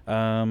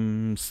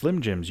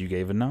 Slim Jims, you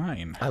gave a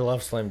 9. I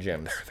love Slim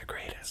Jims. They're the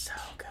greatest. So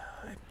good.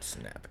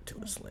 Snap it to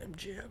a Slim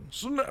Jim.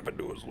 Snap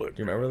into a Slim.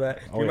 Do you remember that?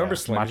 Do Oh, you remember yeah.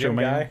 Slim Macho Jim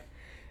Man? guy?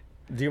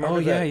 Do you remember Oh,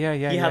 yeah, that?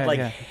 yeah, He had like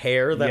yeah.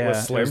 hair that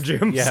was Slim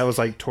Jims. Yeah, it was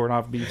like torn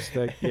off beef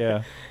stick.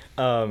 Yeah.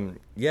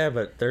 Yeah,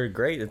 but they're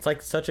great. It's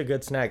like such a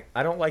good snack.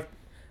 I don't like.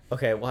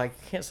 Okay, well, I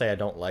can't say I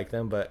don't like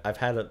them, but I've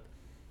had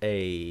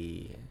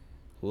a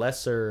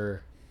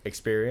lesser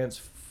experience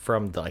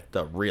from the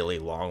really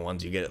long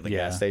ones you get at the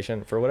Yeah. gas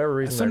station. For whatever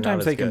reason, they're not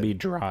Sometimes as they can good. be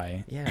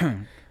dry. Yeah.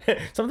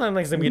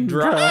 Sometimes they can be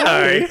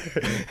dry.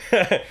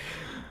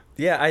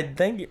 Yeah, I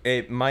think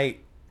it might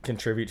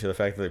contribute to the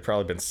fact that they've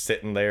probably been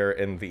sitting there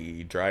in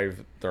the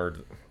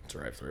drive-through.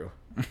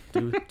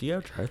 Do you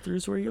have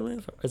drive-throughs where you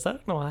live? Is that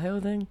an Ohio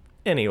thing?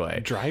 Anyway,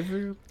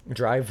 Driver?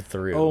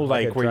 drive-through. Oh, a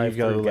like where you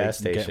go drive-through like, gas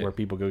station. where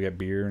people go get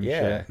beer and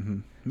Yeah. shit.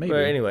 Mhm. Maybe.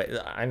 But anyway,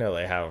 I know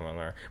they have them on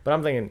there. But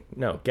I'm thinking,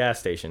 no, gas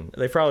station.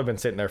 They've probably been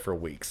sitting there for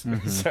weeks.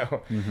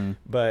 So,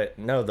 but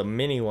no, the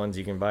mini ones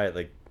you can buy at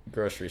the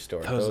grocery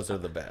store. Those are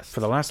the best. For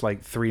the last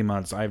like 3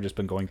 months, I've just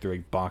been going through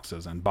like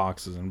boxes and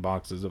boxes and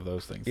boxes of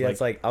those things. Yeah, it's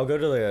like I'll go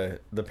to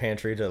the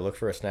pantry to look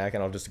for a snack,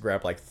 and I'll just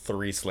grab like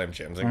 3 Slim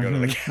Jims and go to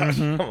the couch.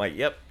 I'm like,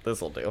 yep,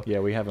 this'll do. yeah,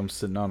 we have them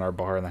sitting on our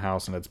bar in the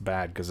house, and it's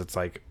bad because it's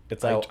like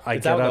It's I- out. I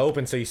It's get out in the up-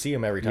 open, so you see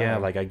them every time. Yeah,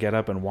 like I get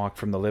up and walk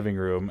from the living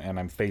room, and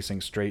I'm facing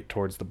straight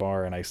towards the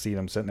bar, and I see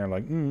them sitting there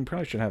like,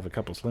 probably should have a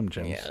couple Slim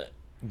Jims. yeah,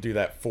 do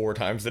that 4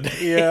 times a day.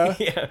 Yeah.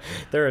 Yeah,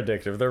 they're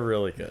addictive. They're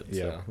really good.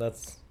 Yeah. So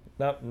that's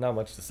not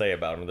much to say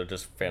about them. They're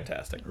just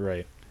fantastic.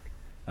 Right.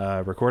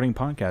 Recording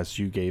podcasts,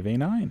 you gave a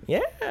 9.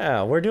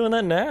 Yeah, we're doing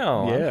that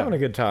now. I'm Yeah. having a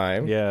good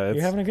time. Yeah, You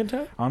it's- having a good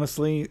time?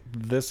 Honestly,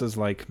 this is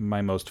like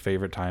my most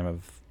favorite time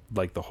of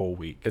like the whole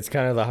week. It's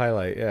kind of the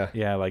highlight. Yeah,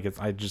 Yeah, like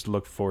I just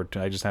look forward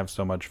to. I just have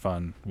so much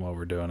fun while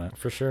we're doing it.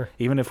 for sure.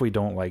 Even if we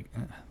don't like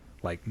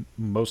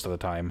most of the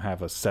time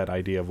have a set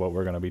idea of what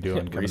we're going to be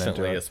doing coming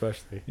Recently, into it.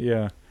 especially.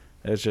 Yeah,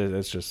 it's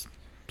just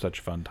such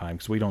a fun time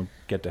because we don't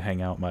get to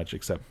hang out much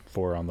except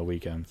for on the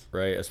weekends.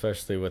 Right,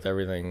 especially with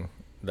everything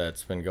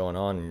that's been going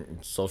on,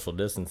 social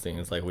distancing.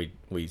 It's like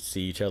we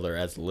see each other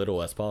as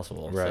little as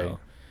possible. Right. So,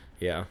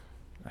 yeah.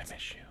 I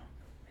miss you.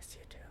 Miss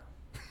you too.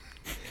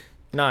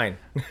 9.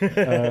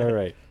 All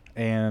right,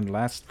 and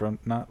last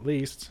but not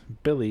least,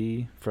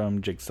 Billy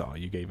from Jigsaw.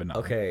 You gave a 9.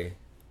 Okay.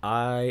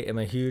 I am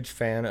a huge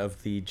fan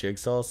of the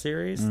Jigsaw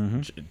series.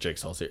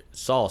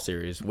 Saw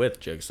series with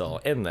Jigsaw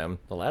in them.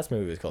 The last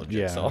movie was called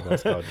Jigsaw. Yeah,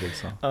 that's called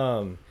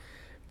Jigsaw.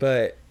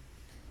 But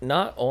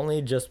not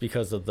only just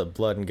because of the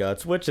blood and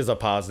guts, which is a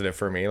positive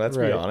for me, let's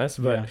be Right,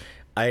 honest, but yeah.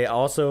 I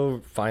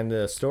also find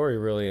the story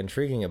really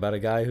intriguing about a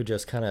guy who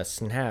just kind of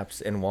snaps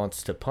and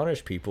wants to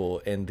punish people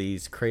in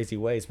these crazy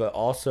ways, but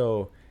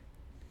also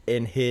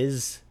in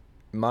his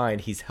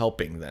mind, he's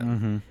helping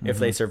them. If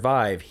they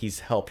survive, he's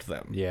helped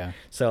them. Yeah.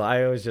 So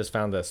I always just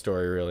found that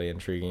story really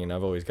intriguing, and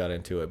I've always got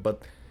into it.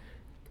 But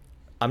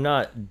I'm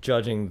not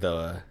judging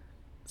the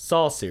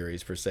Saw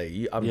series per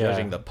se. I'm Yeah,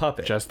 judging the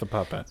puppet. Just the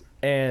puppet.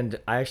 And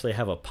I actually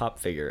have a pop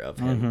figure of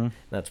him.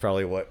 That's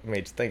probably what made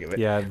you think of it.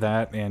 Yeah,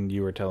 that, and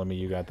you were telling me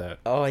you got that.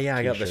 Oh yeah,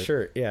 I got the T-shirt.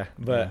 shirt. Yeah,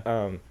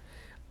 but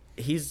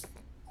he's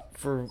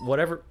for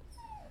whatever.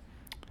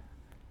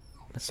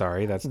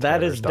 Sorry, that's That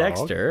Tyler's is dog.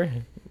 Dexter.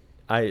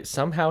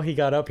 Somehow he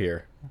got up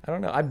here. I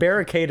don't know. I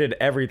barricaded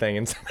everything,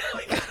 and somehow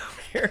he got up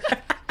here.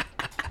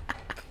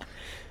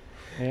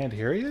 And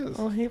here he is.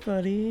 Oh hey,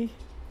 buddy.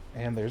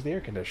 And there's the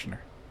air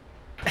conditioner.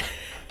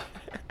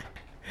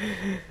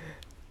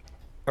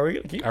 Are we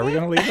gonna keep Are we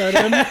gonna leave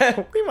that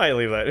in? We might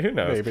leave that. Who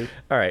knows? Maybe.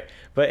 All right.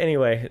 But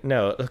anyway,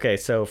 no. Okay.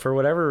 So for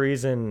whatever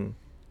reason,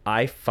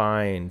 I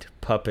find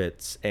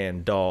puppets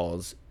and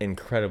dolls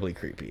incredibly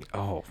creepy.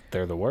 Oh,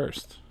 they're the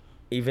worst.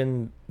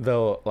 Even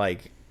though,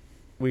 like,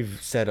 we've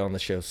said on the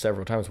show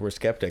several times, we're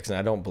skeptics and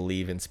I don't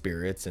believe in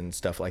spirits and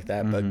stuff like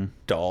that.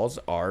 But dolls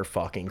are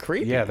fucking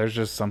creepy. Yeah, there's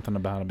just something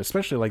about them,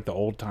 especially like the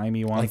old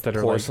timey ones Like that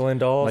are porcelain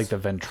dolls? like the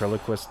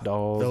ventriloquist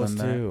dolls. Those and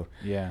that. too.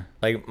 Yeah.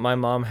 Like my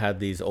mom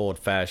had these old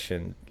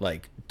fashioned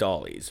like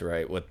dollies,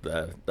 right, with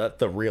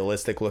the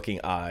realistic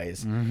looking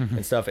eyes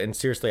and stuff. And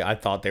seriously, I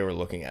thought they were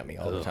looking at me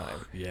all the time.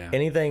 yeah.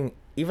 Anything,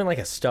 even like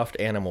a stuffed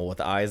animal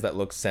with eyes that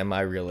look semi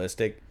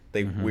realistic,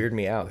 they weird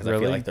me out because I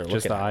Really? feel like they're Just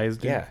looking the at me. eyes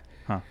do? Yeah.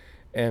 Huh.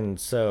 And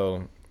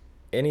so,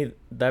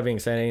 that being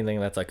said, anything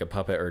that's like a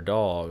puppet or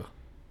dog.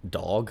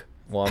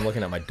 Well, I'm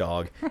looking at my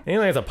dog. Anything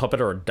that's a puppet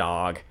or a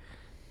dog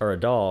or a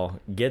doll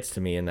gets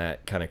to me in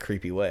that kind of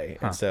creepy way.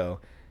 And so,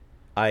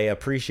 I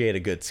appreciate a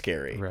good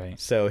scary. Right.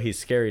 So he's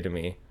scary to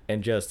me.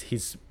 And just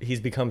he's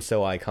become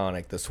so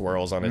iconic. The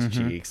swirls on his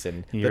cheeks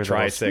and You the hear the little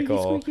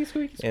tricycle squeaky,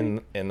 squeaky,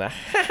 squeaky, and the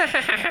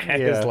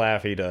his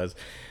laugh he does.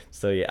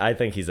 So yeah, I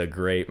think he's a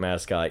great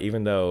mascot,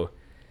 even though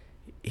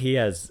he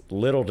has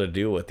little to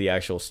do with the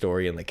actual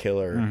story and the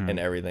killer and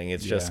everything.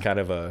 It's just Yeah. kind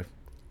of a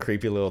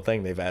creepy little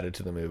thing they've added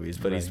to the movies,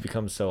 but he's Right.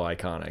 become so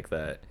iconic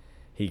that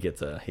he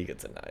gets a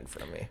 9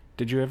 from me.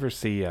 Did you ever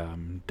see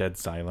Dead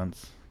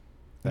Silence?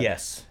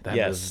 Yes. That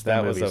was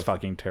movie's a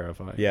fucking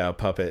terrifying. yeah, a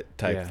puppet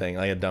type Yeah. thing,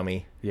 like a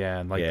dummy. Yeah,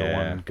 and like the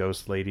Yeah. one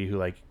ghost lady who,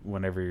 like,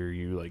 whenever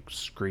you like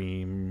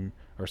scream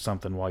or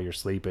something while you're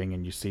sleeping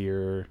and you see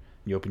her,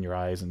 you open your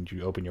eyes and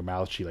you open your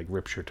mouth, she like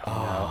rips your tongue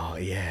out. Oh,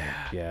 yeah.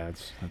 Yeah,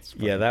 that's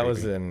Yeah, fucking that was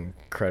creepy.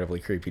 incredibly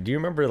creepy. Do you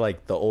remember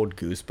like the old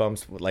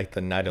Goosebumps, with, like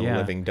the Night of the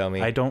Living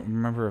Dummy? I don't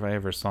remember if I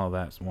ever saw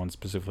that one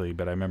specifically,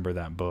 but I remember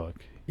that book.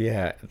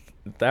 Yeah,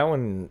 that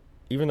one.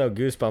 Even though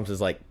Goosebumps is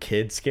like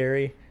kid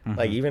scary,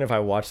 like even if I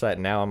watch that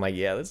now, I'm like,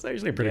 yeah, this is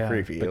actually pretty Yeah,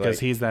 creepy. because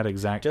like, he's that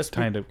exact just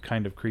kind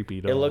of creepy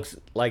doll. it looks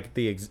like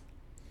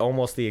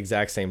almost the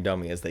exact same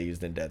dummy as they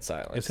used in Dead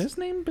Silence. Is his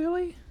name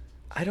Billy?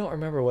 I don't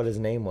remember what his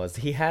name was.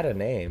 He had a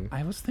name.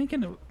 I was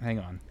thinking of, hang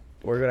on.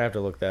 We're gonna have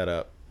to look that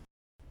up.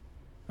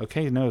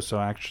 Okay, no, so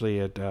actually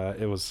it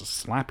was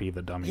Slappy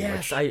the dummy.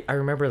 Yes, which I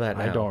remember that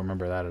now. I don't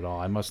remember that at all.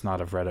 I must not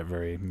have read it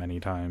very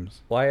many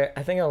times. Well,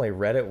 I think I only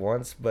read it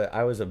once, but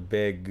I was a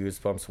big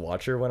Goosebumps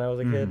watcher when I was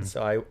a kid,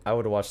 so I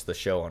would watch the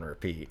show on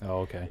repeat.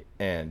 Oh, okay.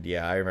 And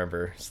yeah, I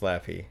remember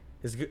Slappy.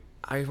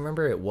 I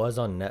remember it was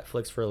on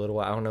Netflix for a little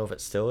while. I don't know if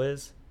it still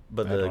is,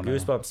 but I the don't know.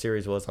 Goosebumps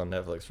series was on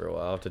Netflix for a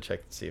while. I'll have to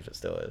check to see if it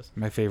still is.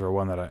 My favorite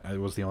one that it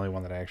was the only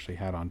one that I actually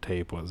had on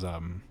tape was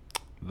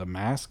The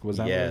Mask. Was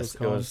that what it was Yes,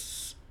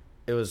 called?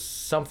 it was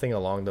something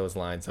along those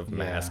lines of Yeah.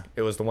 Mask.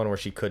 It was the one where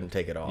she couldn't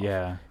take it off.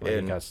 Yeah, like it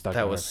and got stuck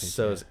that on her was face,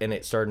 so, yeah. and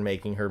it started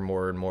making her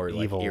more and more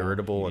like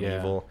irritable and Yeah,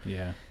 evil.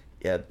 Yeah.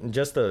 Yeah,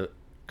 just the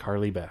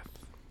Carly Beth.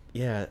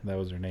 yeah, That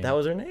was her name. that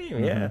was her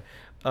name. Yeah,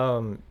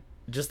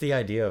 just the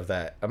idea of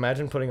that.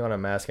 Imagine putting on a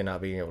mask and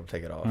not being able to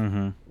take it off.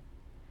 Mm-hmm.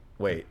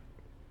 Wait,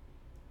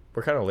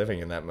 we're kind of living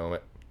in that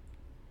moment.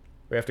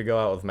 We have to go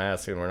out with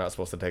masks and we're not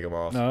supposed to take them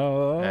off.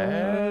 Oh,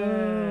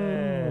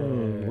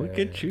 Hey. look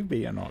at you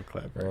being all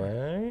clever.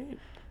 Right?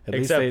 At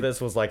least Except they-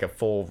 this was like a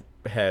full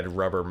head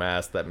rubber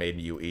mask that made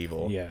you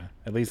evil. Yeah,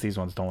 at least these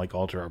ones don't like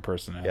alter our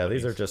personality. Yeah,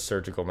 these are just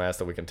surgical masks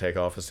that we can take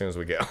off as soon as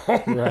we get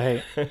home.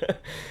 right.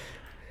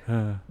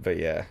 But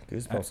yeah,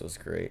 Goosebumps was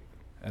great.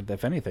 And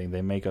if anything,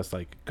 they make us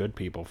like good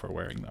people for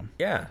wearing them.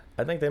 Yeah,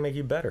 I think they make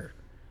you better.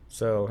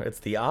 So it's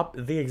the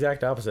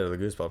exact opposite of the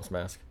Goosebumps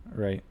mask.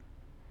 Right.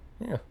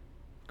 Yeah,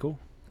 Cool.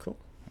 cool.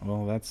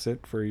 Well, that's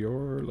it for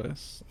your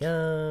list.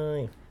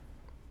 Yay.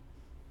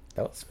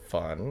 That was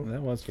fun.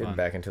 That was Getting fun.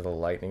 back into the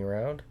lightning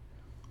round.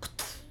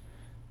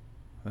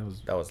 That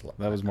was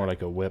That was more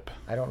like a whip.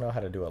 I don't know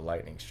how to do a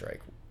lightning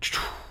strike.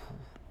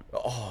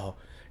 Oh,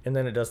 and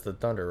then it does the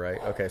thunder,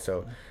 right? Okay,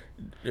 so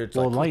it's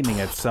Well, like lightning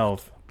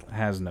itself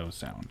has no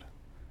sound.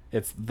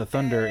 It's the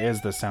thunder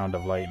is the sound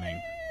of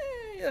lightning.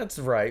 That's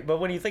right. But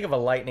when you think of a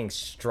lightning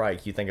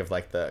strike, you think of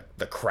like the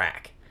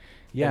crack.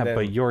 Yeah, And then-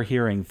 but you're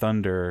hearing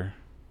thunder.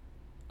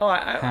 Oh,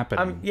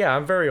 Happening.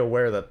 I'm very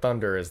aware that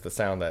thunder is the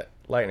sound that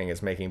lightning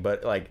is making,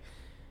 but like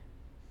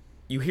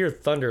you hear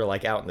thunder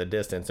like out in the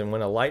distance, and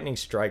when a lightning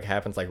strike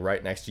happens like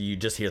right next to you, you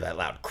just hear that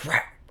loud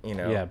crack, you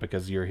know? Yeah,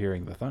 because you're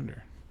hearing the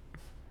thunder.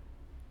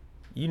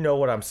 You know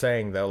what I'm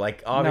saying though.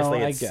 Like obviously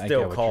No, I it's get what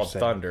still you're called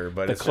saying. thunder,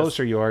 but The it's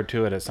closer just, you are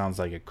to it, it sounds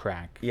like a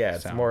crack. yeah,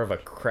 it's sound. more of a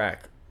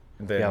crack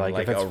than Yeah, like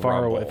if it's a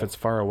far away, rumble. if it's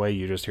far away,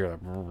 you just hear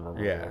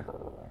the. Yeah.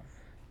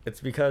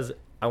 It's because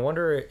I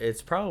wonder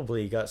it's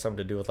probably got something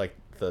to do with like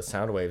the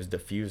sound waves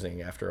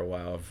diffusing after a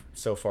while of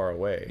so far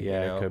away.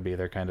 Yeah, you know? it could be.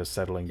 They're kind of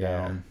settling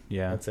down.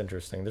 Yeah. That's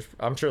interesting.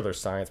 I'm sure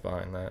there's science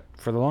behind that.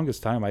 For the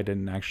longest time, I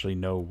didn't actually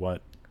know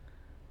what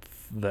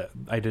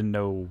I didn't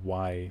know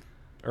why,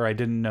 or I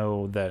didn't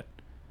know that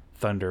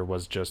thunder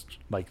was just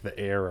like the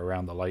air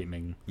around the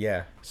lightning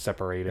Yeah.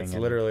 separating. It's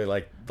and- literally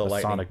like the a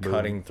lightning sonic boom.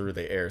 cutting through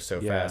the air so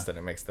Yeah. fast that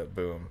it makes the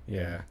boom.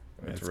 Yeah. Yeah.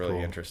 It's It's really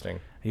cool. interesting.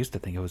 I used to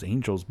think it was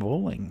angels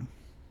bowling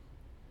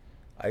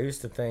I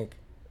used to think,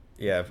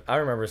 yeah, I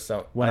remember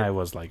some. when I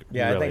was like.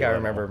 Yeah, I really think I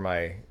little. remember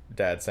my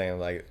dad saying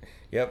like,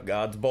 "Yep,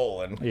 God's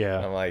bowling." Yeah.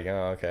 I'm like,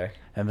 oh, okay.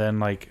 And then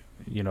like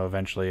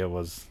eventually it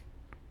was.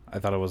 I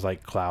thought it was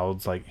like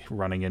clouds like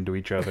running into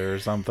each other or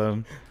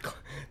something.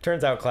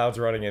 Turns out clouds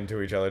running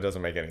into each other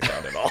doesn't make any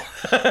sound at all.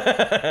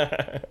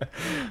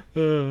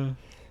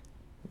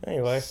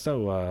 Anyway,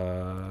 So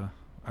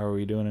are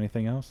we doing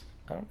anything else?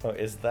 I don't know.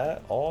 Is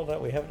that all that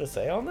we have to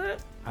say on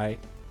that? I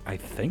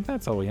think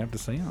that's all we have to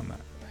say on that.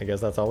 I guess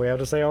that's all we have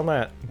to say on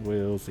that.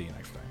 We'll see you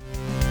next time.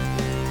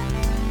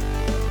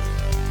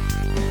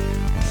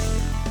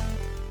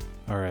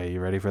 All right, you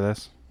ready for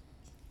this?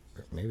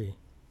 Maybe.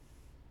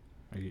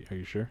 Are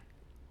you sure?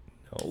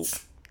 No.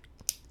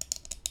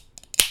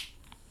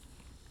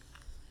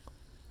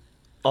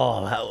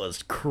 Oh, that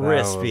was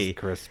crispy. That was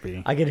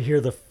crispy. I could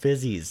hear the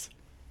fizzies.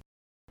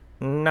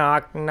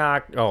 Knock,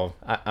 knock. Oh,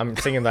 I'm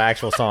singing the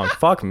actual song.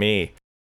 Fuck me.